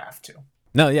unless you have to.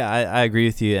 No, yeah, I agree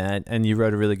with you, and you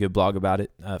wrote a really good blog about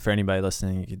it. For anybody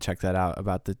listening, you can check that out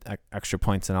about the extra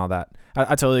points and all that.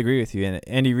 I totally agree with you. And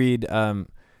Andy Reid,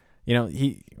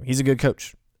 he's a good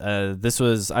coach. This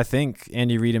was, I think,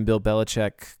 Andy Reid and Bill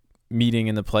Belichick meeting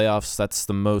in the playoffs. That's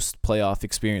the most playoff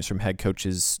experience from head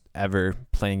coaches ever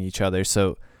playing each other.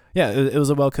 So, yeah, it was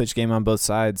a well-coached game on both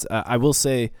sides. I will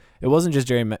say it wasn't just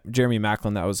Jeremy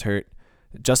Maclin that was hurt.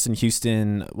 Justin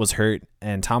Houston was hurt,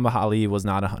 and Tamba Hali was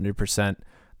not 100%.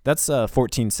 That's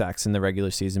 14 sacks in the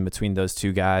regular season between those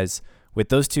two guys. With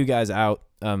those two guys out,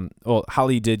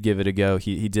 Hali did give it a go.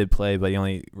 He did play, but he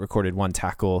only recorded 1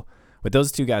 tackle. With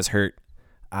those two guys hurt,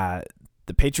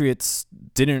 the Patriots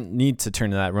didn't need to turn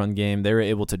to that run game. They were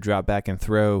able to drop back and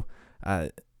throw.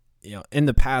 In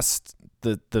the past,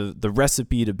 the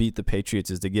recipe to beat the Patriots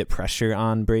is to get pressure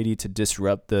on Brady to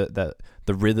disrupt the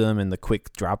rhythm and the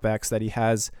quick dropbacks that he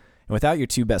has. And without your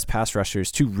 2 best pass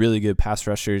rushers, 2 really good pass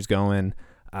rushers going,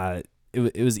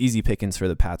 it was easy pickings for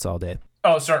the Pats all day.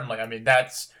 Oh, certainly. I mean,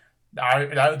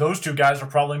 those 2 guys are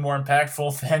probably more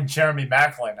impactful than Jeremy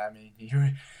Maclin. I mean,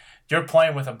 you're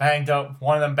playing with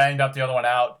one of them banged up, the other one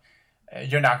out.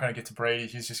 You're not going to get to Brady.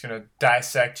 He's just going to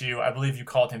dissect you. I believe you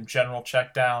called him General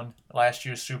Checkdown last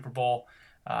year's Super Bowl.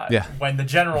 Yeah. When the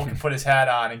general can put his hat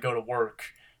on and go to work,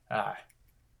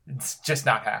 it's just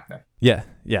not happening. Yeah.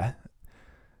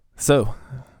 So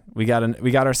we got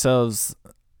ourselves.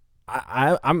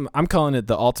 I'm calling it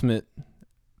the ultimate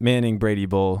Manning Brady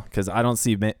Bowl because I don't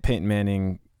see Peyton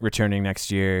Manning returning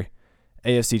next year.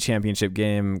 AFC Championship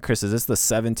game. Chris, is this the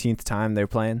 17th time they're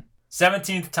playing?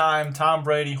 17th time. Tom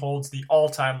Brady holds the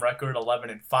all-time record,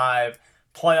 11-5.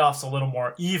 Playoffs a little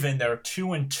more even. They're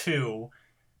 2-2.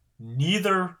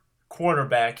 Neither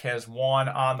quarterback has won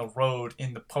on the road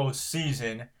in the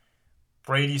postseason.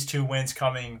 Brady's 2 wins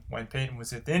coming when Peyton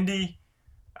was with Indy.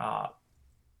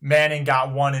 Manning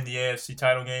got 1 in the AFC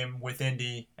title game with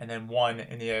Indy and then 1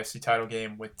 in the AFC title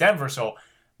game with Denver. So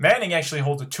Manning actually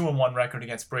holds a 2-1 record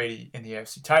against Brady in the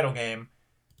AFC title game.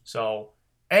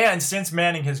 And since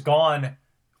Manning has gone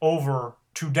over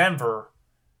to Denver,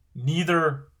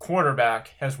 neither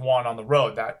quarterback has won on the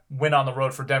road. That win on the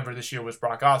road for Denver this year was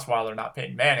Brock Osweiler, not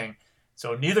Peyton Manning.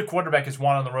 So neither quarterback has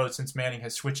won on the road since Manning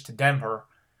has switched to Denver.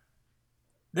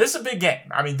 This is a big game.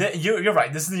 I mean, you're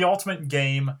right. This is the ultimate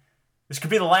game. This could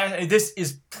be the last. This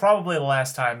is probably the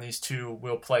last time these 2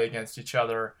 will play against each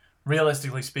other.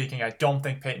 Realistically speaking, I don't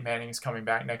think Peyton Manning is coming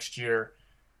back next year.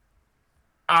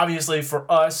 Obviously,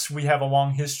 for us, we have a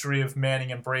long history of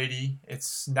Manning and Brady.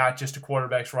 It's not just a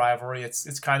quarterback's rivalry.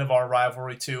 It's kind of our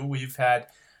rivalry, too. We've had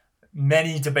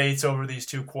many debates over these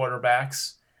 2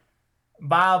 quarterbacks.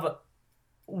 Bob,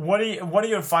 what are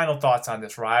your final thoughts on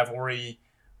this rivalry?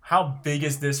 how big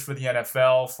is this for the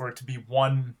NFL for it to be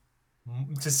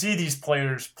to see these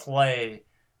players play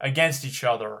against each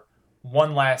other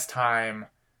one last time?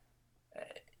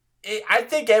 I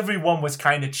think everyone was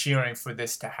kind of cheering for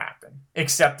this to happen,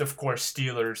 except, of course,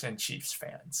 Steelers and Chiefs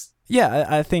fans. Yeah,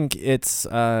 I think it's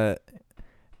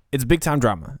big time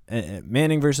drama.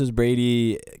 Manning versus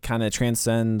Brady kind of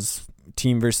transcends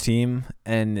team versus team,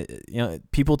 and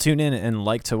people tune in and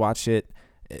like to watch it.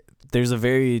 There's a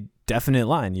very definite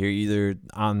line. You're either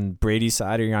on Brady's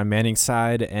side or you're on Manning's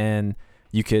side, and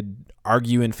you could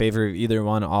argue in favor of either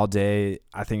one all day.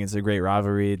 I think it's a great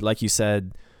rivalry. Like you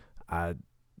said, I've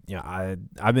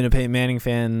been a Peyton Manning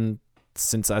fan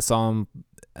since I saw him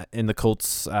in the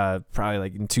Colts, probably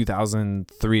like in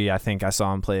 2003. I think I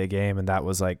saw him play a game, and that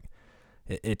was like,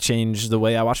 it changed the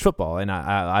way I watched football, and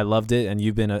I loved it. And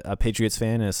you've been a Patriots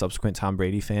fan and a subsequent Tom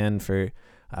Brady fan for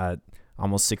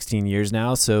almost 16 years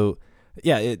now. So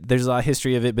yeah, there's a lot of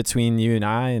history of it between you and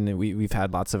I, and we've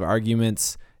had lots of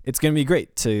arguments. It's going to be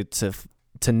great to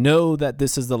know that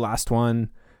this is the last one.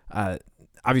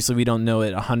 Obviously, we don't know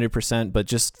it 100%, but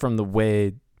just from the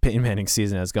way Peyton Manning's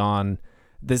season has gone,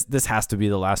 this has to be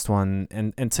the last one.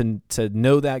 And to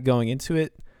know that going into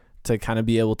it, to kind of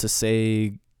be able to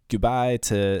say goodbye,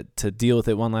 to deal with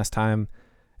it one last time,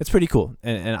 it's pretty cool.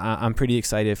 And I'm pretty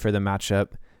excited for the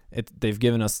matchup. They've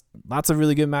given us lots of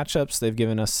really good matchups. They've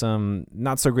given us some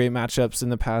not so great matchups in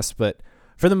the past, but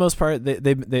for the most part,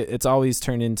 it's always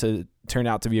turned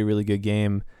out to be a really good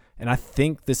game. And I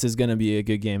think this is going to be a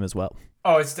good game as well.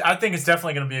 I think it's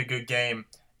definitely going to be a good game.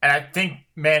 And I think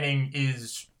Manning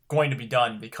is going to be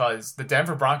done because the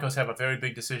Denver Broncos have a very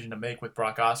big decision to make with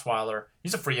Brock Osweiler.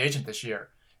 He's a free agent this year,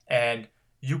 and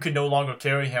you can no longer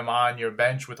carry him on your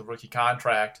bench with a rookie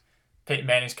contract. Peyton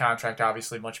Manning's contract,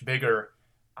 obviously, much bigger.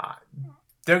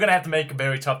 They're going to have to make a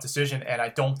very tough decision, and I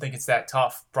don't think it's that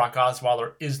tough. Brock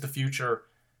Osweiler is the future.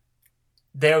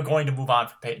 They are going to move on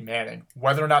from Peyton Manning.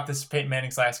 Whether or not this is Peyton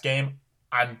Manning's last game,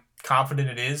 I'm confident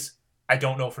it is. I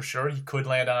don't know for sure. He could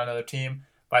land on another team,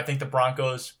 but I think the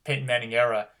Broncos' Peyton Manning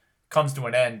era comes to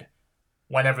an end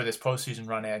whenever this postseason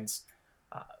run ends.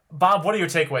 Bob, what are your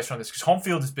takeaways from this? Because home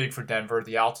field is big for Denver.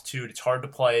 The altitude, it's hard to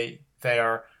play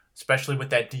there, especially with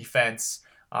that defense.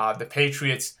 The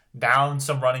Patriots down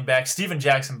some running backs. Steven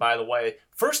Jackson, by the way,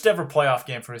 first ever playoff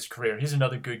game for his career. He's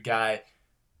another good guy.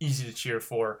 Easy to cheer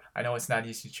for. I know it's not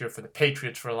easy to cheer for the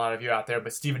Patriots for a lot of you out there,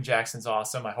 but Steven Jackson's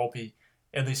awesome. I hope he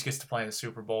at least gets to play in the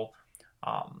Super Bowl.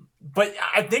 But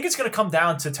I think it's going to come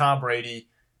down to Tom Brady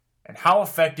and how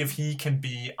effective he can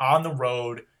be on the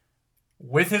road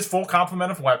with his full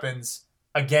complement of weapons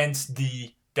against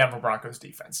the Denver Broncos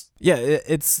defense. Yeah,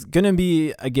 it's going to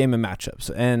be a game of matchups.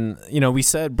 And, we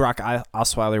said Brock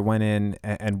Osweiler went in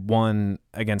and won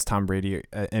against Tom Brady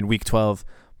in Week 12.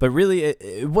 But really,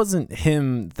 it wasn't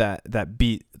him that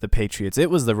beat the Patriots. It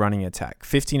was the running attack.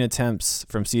 15 attempts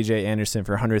from C.J. Anderson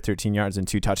for 113 yards and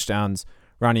 2 touchdowns.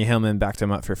 Ronnie Hillman backed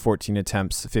him up for 14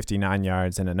 attempts, 59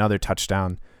 yards, and another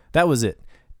touchdown. That was it.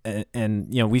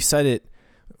 And we've said it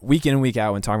week in and week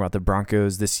out when talking about the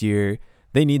Broncos this year.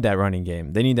 They need that running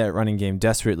game. They need that running game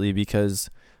desperately because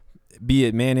be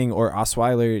it Manning or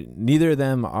Osweiler, neither of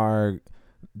them are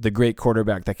the great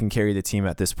quarterback that can carry the team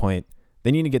at this point.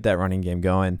 They need to get that running game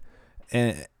going.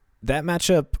 And that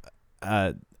matchup,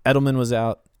 Edelman was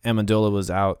out, Amendola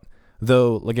was out,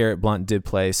 though LeGarrette Blount did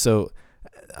play. So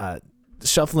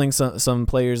shuffling some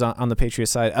players on the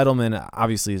Patriots side, Edelman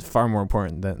obviously is far more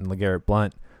important than LeGarrette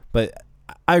Blount. But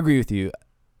I agree with you.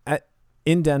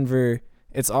 In Denver,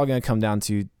 it's all going to come down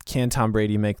to, can Tom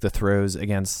Brady make the throws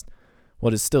against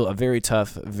what is still a very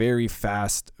tough, very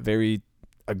fast, very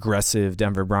aggressive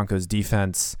Denver Broncos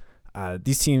defense.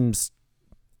 These teams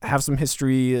have some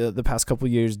history the past couple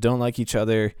of years, don't like each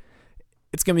other.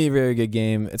 It's going to be a very good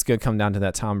game. It's going to come down to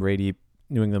that Tom Brady,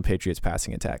 New England Patriots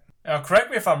passing attack. Now,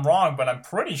 correct me if I'm wrong, but I'm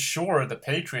pretty sure the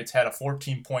Patriots had a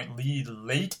 14-point lead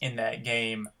late in that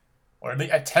game, or a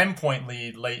 10-point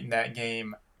lead late in that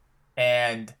game,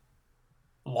 and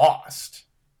lost,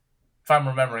 if I'm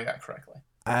remembering that correctly.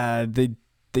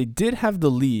 They did have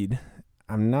the lead.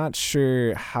 I'm not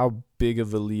sure how big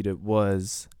of a lead it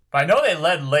was. But I know they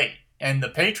led late, and the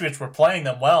Patriots were playing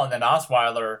them well, and then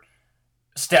Osweiler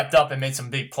stepped up and made some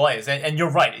big plays. And you're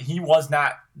right, he was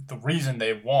not the reason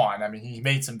they won. I mean, he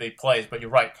made some big plays, but you're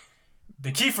right.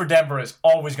 The key for Denver is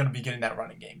always going to be getting that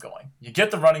running game going. You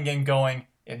get the running game going,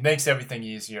 it makes everything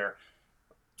easier.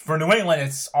 For New England,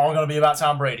 it's all going to be about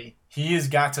Tom Brady. He has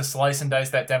got to slice and dice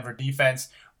that Denver defense.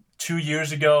 2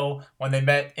 years ago, when they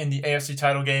met in the AFC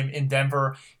title game in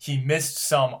Denver, he missed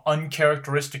some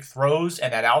uncharacteristic throws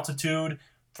and at altitude,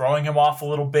 throwing him off a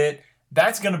little bit.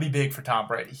 That's going to be big for Tom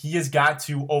Brady. He has got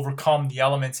to overcome the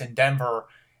elements in Denver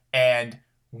and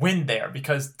win there,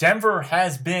 because Denver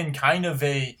has been kind of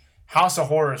a house of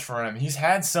horrors for him. He's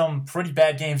had some pretty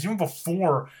bad games. Even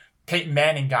before Peyton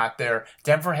Manning got there,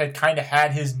 Denver had kind of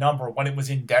had his number when it was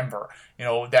in Denver.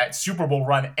 That Super Bowl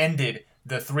run ended,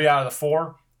 the 3 out of the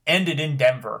 4 ended in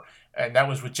Denver, and that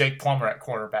was with Jake Plummer at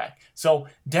quarterback. So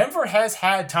Denver has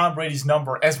had Tom Brady's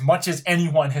number as much as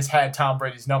anyone has had Tom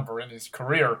Brady's number in his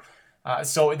career.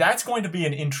 So that's going to be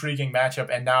an intriguing matchup.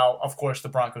 And now, of course, the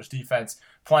Broncos defense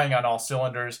playing on all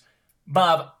cylinders.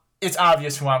 Bob, it's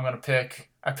obvious who I'm going to pick.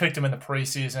 I picked him in the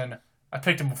preseason. I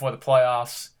picked him before the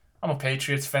playoffs. I'm a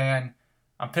Patriots fan.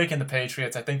 I'm picking the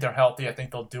Patriots. I think they're healthy. I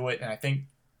think they'll do it. And I think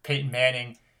Peyton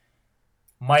Manning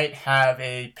might have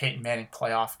a Peyton Manning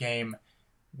playoff game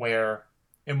where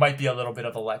it might be a little bit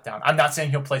of a letdown. I'm not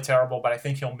saying he'll play terrible, but I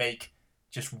think he'll make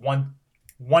just one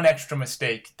extra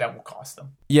mistake that will cost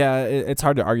them. Yeah, it's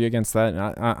hard to argue against that.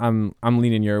 And I'm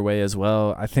leaning your way as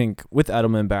well. I think with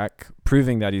Edelman back,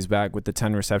 proving that he's back with the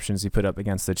 10 receptions he put up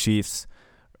against the Chiefs,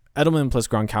 Edelman plus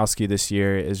Gronkowski this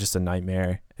year is just a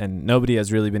nightmare, and nobody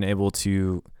has really been able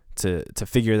to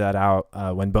figure that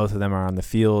out when both of them are on the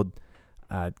field.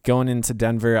 Going into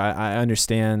Denver, I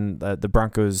understand that the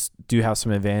Broncos do have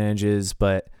some advantages,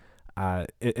 but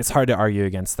it's hard to argue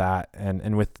against that.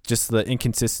 And with just the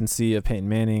inconsistency of Peyton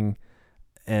Manning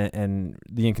and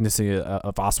the inconsistency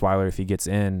of Osweiler if he gets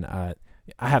in, I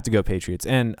have to go Patriots.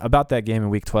 And about that game in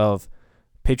Week 12,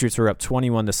 Patriots were up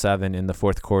 21-7 in the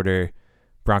fourth quarter.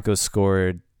 Broncos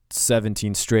scored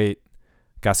 17 straight.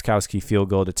 Gostkowski field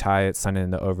goal to tie it, sent it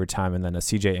into overtime, and then a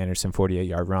C.J. Anderson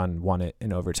 48-yard run won it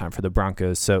in overtime for the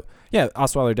Broncos. So, yeah,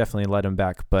 Osweiler definitely led him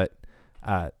back, but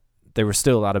there were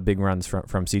still a lot of big runs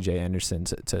from C.J. Anderson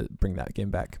to bring that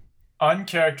game back.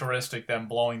 Uncharacteristic them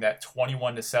blowing that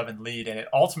 21-7 lead, and it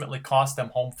ultimately cost them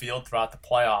home field throughout the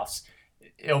playoffs.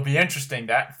 It'll be interesting.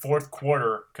 That fourth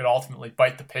quarter could ultimately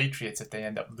bite the Patriots if they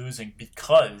end up losing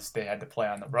because they had to play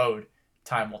on the road.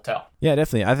 Time will tell. Yeah,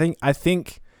 definitely. I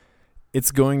think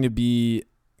it's going to be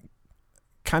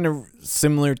kind of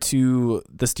similar to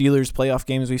the Steelers playoff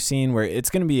games we've seen, where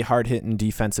it's going to be a hard-hitting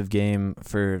defensive game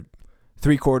for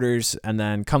 3 quarters, and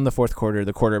then come the fourth quarter,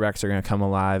 the quarterbacks are going to come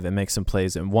alive and make some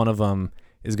plays, and one of them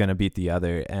is going to beat the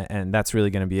other, and that's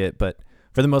really going to be it. But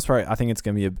for the most part, I think it's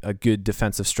going to be a good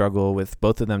defensive struggle with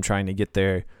both of them trying to get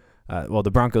their,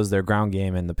 the Broncos, their ground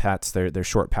game, and the Pats, their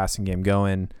short passing game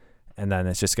going, and then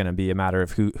it's just going to be a matter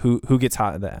of who gets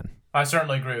hot at the end. I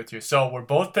certainly agree with you. So we're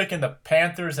both picking the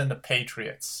Panthers and the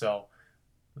Patriots. So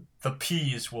the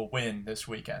Peas will win this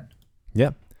weekend.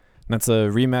 Yeah. That's a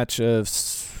rematch of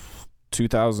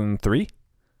 2003?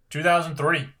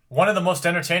 2003. One of the most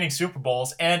entertaining Super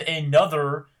Bowls, and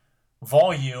another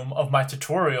volume of my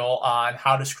tutorial on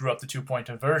how to screw up the 2-point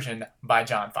conversion by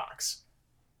John Fox.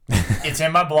 It's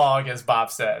in my blog, as Bob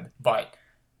said. But,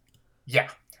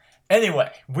 yeah.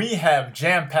 Anyway, we have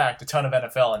jam-packed a ton of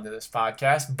NFL into this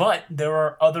podcast, but there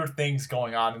are other things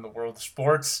going on in the world of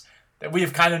sports that we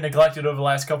have kind of neglected over the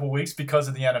last couple of weeks because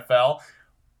of the NFL.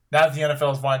 Now that the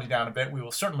NFL is winding down a bit, we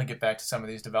will certainly get back to some of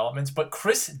these developments, but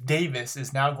Chris Davis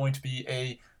is now going to be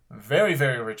a very,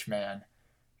 very rich man.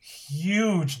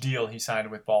 Huge deal he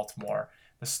signed with Baltimore.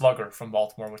 The slugger from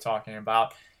Baltimore we're talking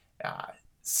about.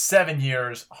 7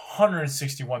 years,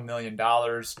 $161 million.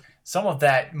 Some of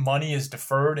that money is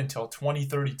deferred until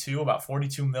 2032, about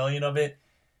 $42 million of it.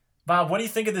 Bob, what do you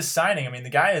think of this signing? I mean,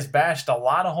 the guy has bashed a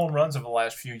lot of home runs over the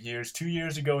last few years. 2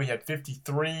 years ago, he had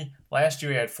 53. Last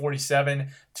year, he had 47.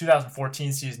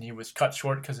 2014 season, he was cut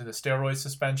short because of the steroid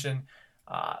suspension.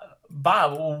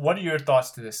 Bob, what are your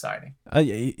thoughts to this signing?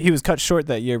 He was cut short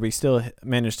that year, but he still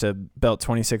managed to belt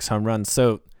 26 home runs.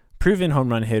 So, proven home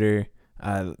run hitter.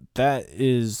 That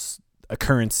is a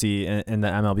currency in the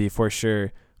MLB for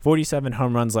sure. 47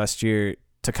 home runs last year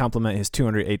to complement his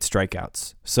 208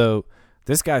 strikeouts. So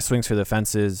this guy swings for the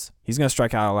fences. He's going to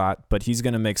strike out a lot, but he's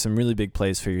going to make some really big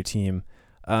plays for your team.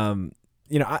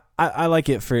 I like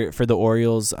it for the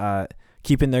Orioles,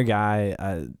 keeping their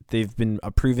guy. They've been a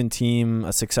proven team,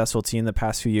 a successful team the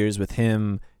past few years with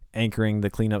him anchoring the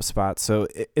cleanup spot. So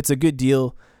it's a good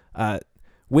deal.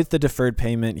 With the deferred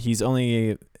payment, he's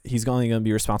only going to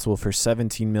be responsible for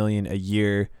 $17 million a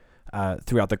year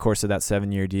throughout the course of that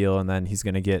 7-year deal, and then he's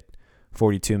going to get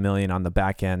 $42 million on the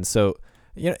back end. So,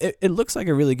 it looks like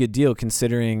a really good deal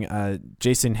considering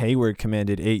Jason Hayward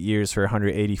commanded 8 years for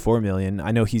 $184 million.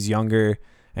 I know he's younger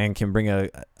and can bring a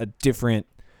different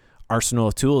arsenal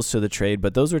of tools to the trade,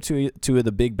 but those are two of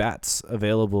the big bats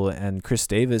available. And Chris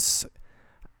Davis,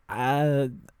 I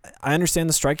understand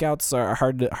the strikeouts are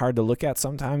hard to look at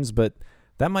sometimes, but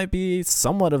that might be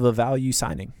somewhat of a value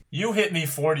signing. You hit me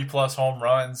 40-plus home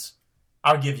runs,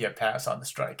 I'll give you a pass on the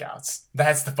strikeouts.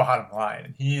 That's the bottom line.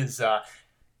 And he's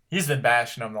been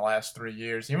bashing them the last 3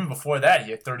 years. Even before that,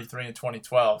 he had 33 in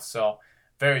 2012. So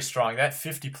very strong. That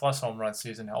 50-plus home run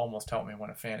season almost helped me win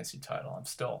a fantasy title. I'm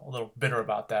still a little bitter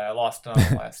about that. I lost it on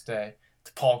the last day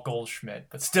to Paul Goldschmidt.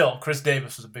 But still, Chris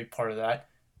Davis was a big part of that.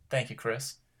 Thank you,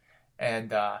 Chris.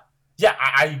 And, I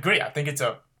agree. I think it's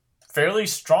a fairly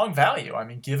strong value. I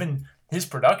mean, given his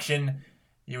production,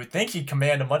 you would think he'd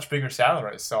command a much bigger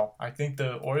salary. So I think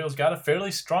the Orioles got a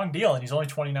fairly strong deal, and he's only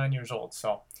 29 years old.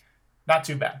 So not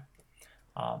too bad.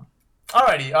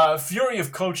 Alrighty, fury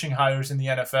of coaching hires in the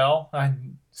NFL.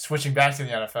 I'm switching back to the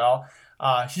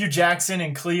NFL. Hugh Jackson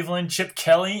in Cleveland, Chip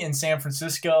Kelly in San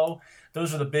Francisco.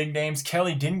 Those were the big names.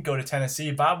 Kelly didn't go to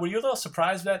Tennessee. Bob, were you a little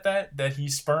surprised at that he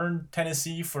spurned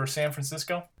Tennessee for San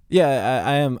Francisco? Yeah,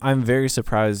 I am. I'm very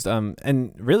surprised.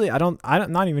 And really, I'm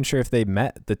not even sure if they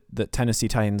met the Tennessee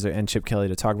Titans and Chip Kelly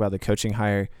to talk about the coaching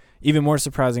hire. Even more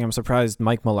surprising, I'm surprised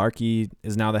Mike Mularkey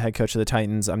is now the head coach of the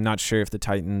Titans. I'm not sure if the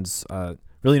Titans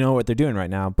really know what they're doing right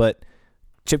now. But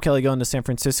Chip Kelly going to San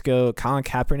Francisco, Colin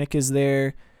Kaepernick is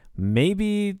there.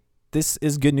 Maybe this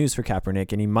is good news for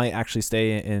Kaepernick, and he might actually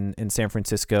stay in San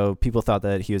Francisco. People thought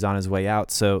that he was on his way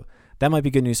out, so that might be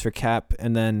good news for Cap.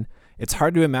 And then it's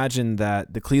hard to imagine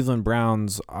that the Cleveland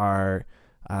Browns are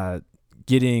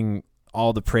getting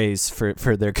all the praise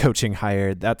for their coaching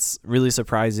hire. That's really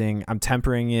surprising. I'm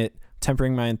tempering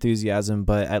my enthusiasm,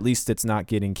 but at least it's not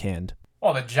getting canned.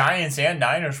 Well, the Giants and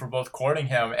Niners were both courting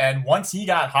him, and once he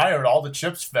got hired, all the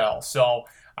chips fell. So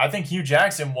I think Hugh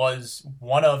Jackson was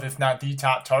one of, if not the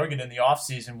top target in the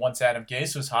offseason once Adam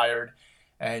Gase was hired.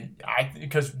 And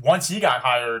because once he got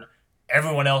hired,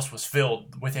 everyone else was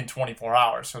filled within 24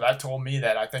 hours. So that told me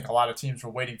that I think a lot of teams were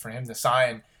waiting for him to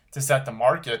sign to set the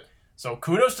market. So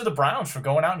kudos to the Browns for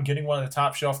going out and getting one of the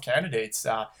top shelf candidates.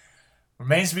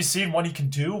 Remains to be seen what he can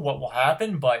do, what will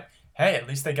happen, but hey, at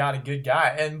least they got a good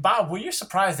guy. And Bob, were you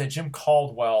surprised that Jim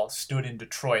Caldwell stood in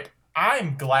Detroit?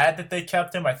 I'm glad that they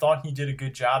kept him. I thought he did a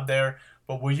good job there,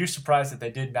 but were you surprised that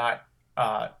they did not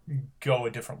go a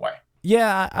different way?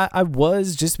 Yeah, I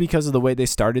was, just because of the way they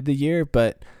started the year,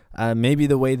 but maybe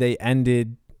the way they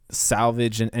ended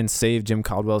salvage and save Jim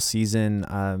Caldwell's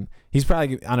season. He's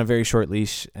probably on a very short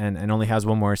leash and only has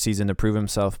one more season to prove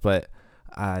himself, but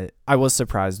I was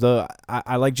surprised. Though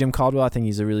I like Jim Caldwell. I think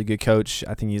he's a really good coach.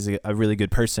 I think he's a really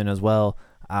good person as well.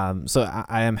 So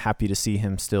I am happy to see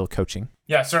him still coaching.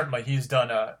 Yeah, certainly.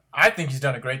 I think he's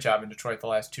done a great job in Detroit the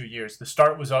last 2 years. The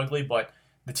start was ugly, but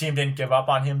the team didn't give up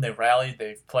on him. They rallied.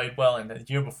 They've played well, and the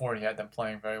year before he had them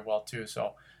playing very well too.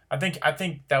 So I think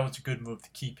that was a good move to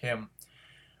keep him.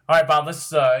 All right, Bob,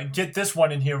 let's get this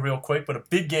one in here real quick, but a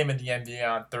big game in the NBA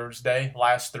on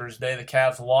last Thursday. The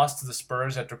Cavs lost to the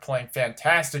Spurs after playing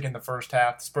fantastic in the first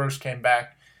half. The Spurs came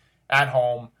back at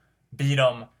home, beat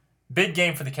them. Big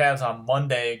game for the Cavs on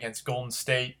Monday against Golden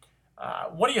State.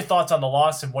 What are your thoughts on the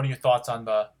loss, and what are your thoughts on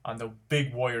the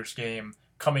big Warriors game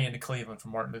coming into Cleveland for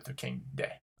Martin Luther King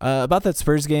Day? About that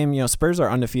Spurs game, Spurs are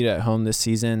undefeated at home this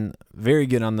season. Very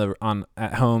good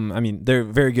at home. I mean, they're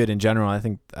very good in general. I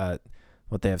think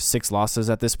they have 6 losses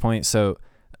at this point. So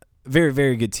very,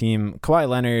 very good team. Kawhi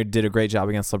Leonard did a great job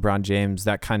against LeBron James.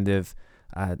 That kind of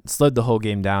slowed the whole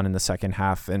game down in the second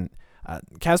half. And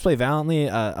Cavs play valiantly,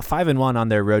 a 5-1 on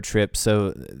their road trip.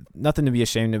 So nothing to be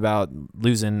ashamed about,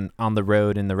 losing on the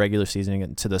road in the regular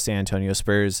season to the San Antonio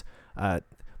Spurs.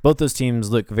 Both those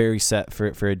teams look very set for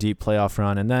a deep playoff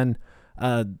run. And then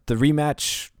the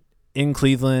rematch in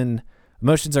Cleveland,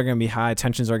 emotions are going to be high.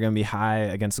 Tensions are going to be high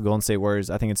against the Golden State Warriors.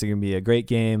 I think it's going to be a great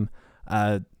game.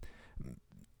 The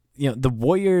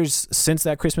Warriors, since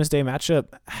that Christmas Day matchup,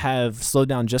 have slowed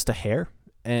down just a hair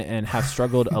and have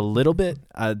struggled a little bit.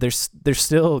 They're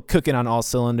still cooking on all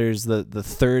cylinders. The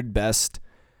third best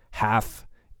half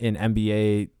in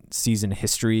NBA season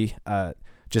history,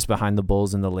 just behind the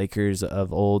Bulls and the Lakers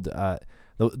of old.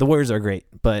 The Warriors are great,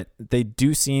 but they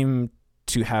do seem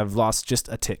to have lost just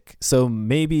a tick. So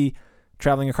maybe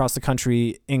traveling across the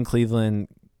country in Cleveland,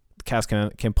 the Cavs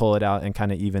can pull it out and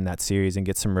kind of even that series and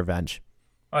get some revenge.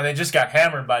 Oh, they just got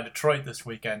hammered by Detroit this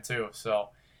weekend too. So,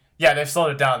 yeah, they've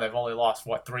slowed it down. They've only lost,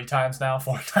 3 times now?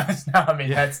 4 times now? I mean,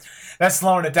 that's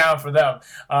slowing it down for them.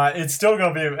 It's still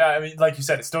going to be, like you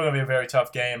said, it's still going to be a very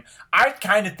tough game. I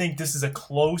kind of think this is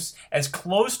as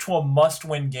close to a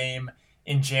must-win game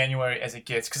in January as it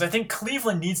gets, because I think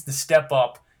Cleveland needs to step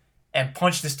up and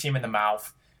punch this team in the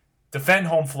mouth. defend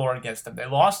home floor against them. They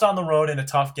lost on the road in a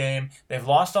tough game. They've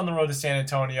lost on the road to San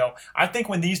Antonio. I think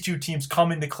when these two teams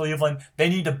come into Cleveland, they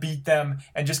need to beat them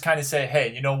and just kind of say,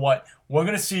 hey, you know what? We're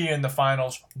going to see you in the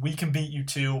finals. We can beat you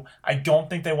too. I don't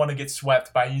think they want to get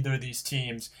swept by either of these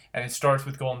teams, and it starts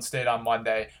with Golden State on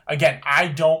Monday. Again, I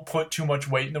don't put too much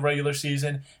weight in the regular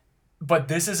season, but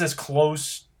this is as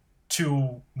close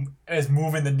to as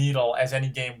moving the needle as any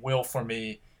game will for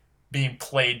me being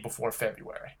played before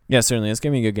February. Yeah, certainly. It's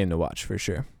going to be a good game to watch for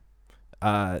sure.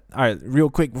 All right, real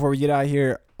quick before we get out of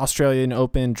here, Australian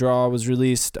Open draw was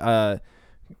released.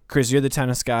 Chris, you're the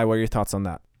tennis guy. What are your thoughts on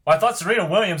that? Well, I thought Serena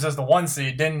Williams as the 1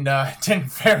 seed didn't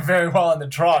fare very well in the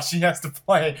draw. She has to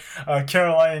play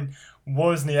Caroline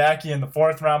Wozniacki in the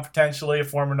 4th round, potentially, a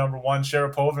former number 1,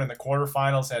 Sharapova in the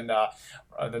quarterfinals, and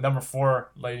the number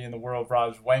 4 lady in the world,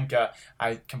 Rajwazka.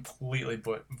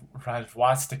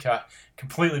 Rajwazka,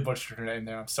 completely butchered her name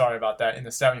there. I'm sorry about that. In the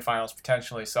semifinals,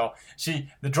 potentially. So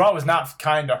the draw was not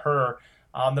kind to her.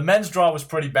 The men's draw was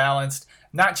pretty balanced.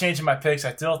 Not changing my picks.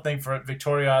 I still think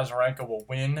Victoria Azarenka will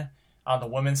win on the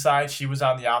women's side. She was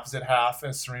on the opposite half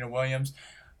as Serena Williams.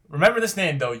 Remember this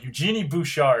name, though, Eugenie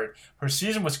Bouchard. Her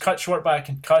season was cut short by a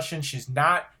concussion. She's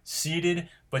not seeded,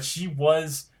 but she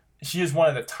is one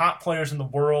of the top players in the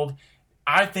world.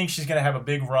 I think she's going to have a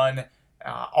big run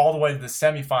all the way to the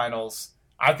semifinals.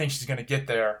 I think she's going to get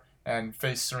there and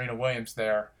face Serena Williams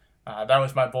there. That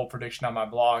was my bold prediction on my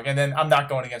blog. And then I'm not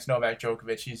going against Novak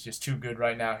Djokovic. He's just too good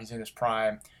right now. He's in his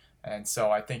prime. And so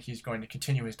I think he's going to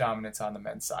continue his dominance on the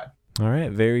men's side. All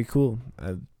right, very cool.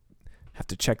 I have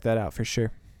to check that out for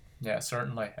sure. Yeah,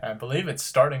 certainly. I believe it's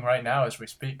starting right now as we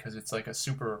speak because it's like a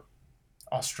super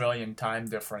Australian time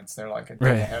difference. They're like a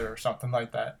day ahead or something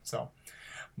like that. So,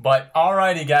 but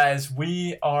alrighty, guys,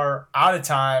 we are out of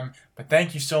time. But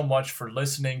thank you so much for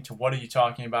listening to What Are You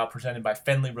Talking About, presented by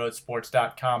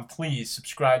FenleyRoadSports.com. Please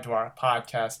subscribe to our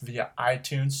podcast via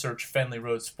iTunes. Search Fenley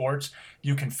Road Sports.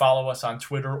 You can follow us on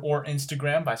Twitter or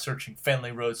Instagram by searching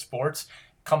Fenley Road Sports.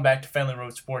 Come back to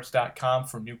FenleyRoadSports.com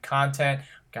for new content.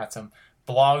 We've got some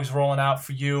blogs rolling out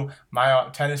for you. My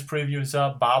tennis preview is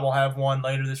up. Bob will have one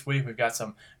later this week. We've got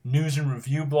some news and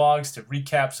review blogs to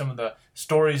recap some of the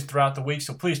stories throughout the week.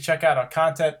 So please check out our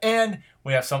content. And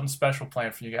we have something special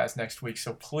planned for you guys next week.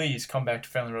 So please come back to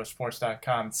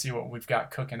FenleyRoadSports.com and see what we've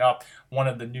got cooking up. One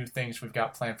of the new things we've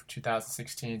got planned for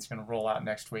 2016 is going to roll out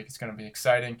next week. It's going to be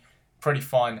exciting, pretty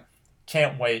fun.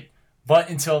 Can't wait. But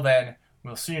until then,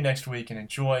 we'll see you next week and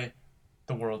enjoy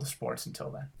the world of sports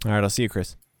until then. All right, I'll see you,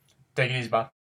 Chris. Take it easy, Bob.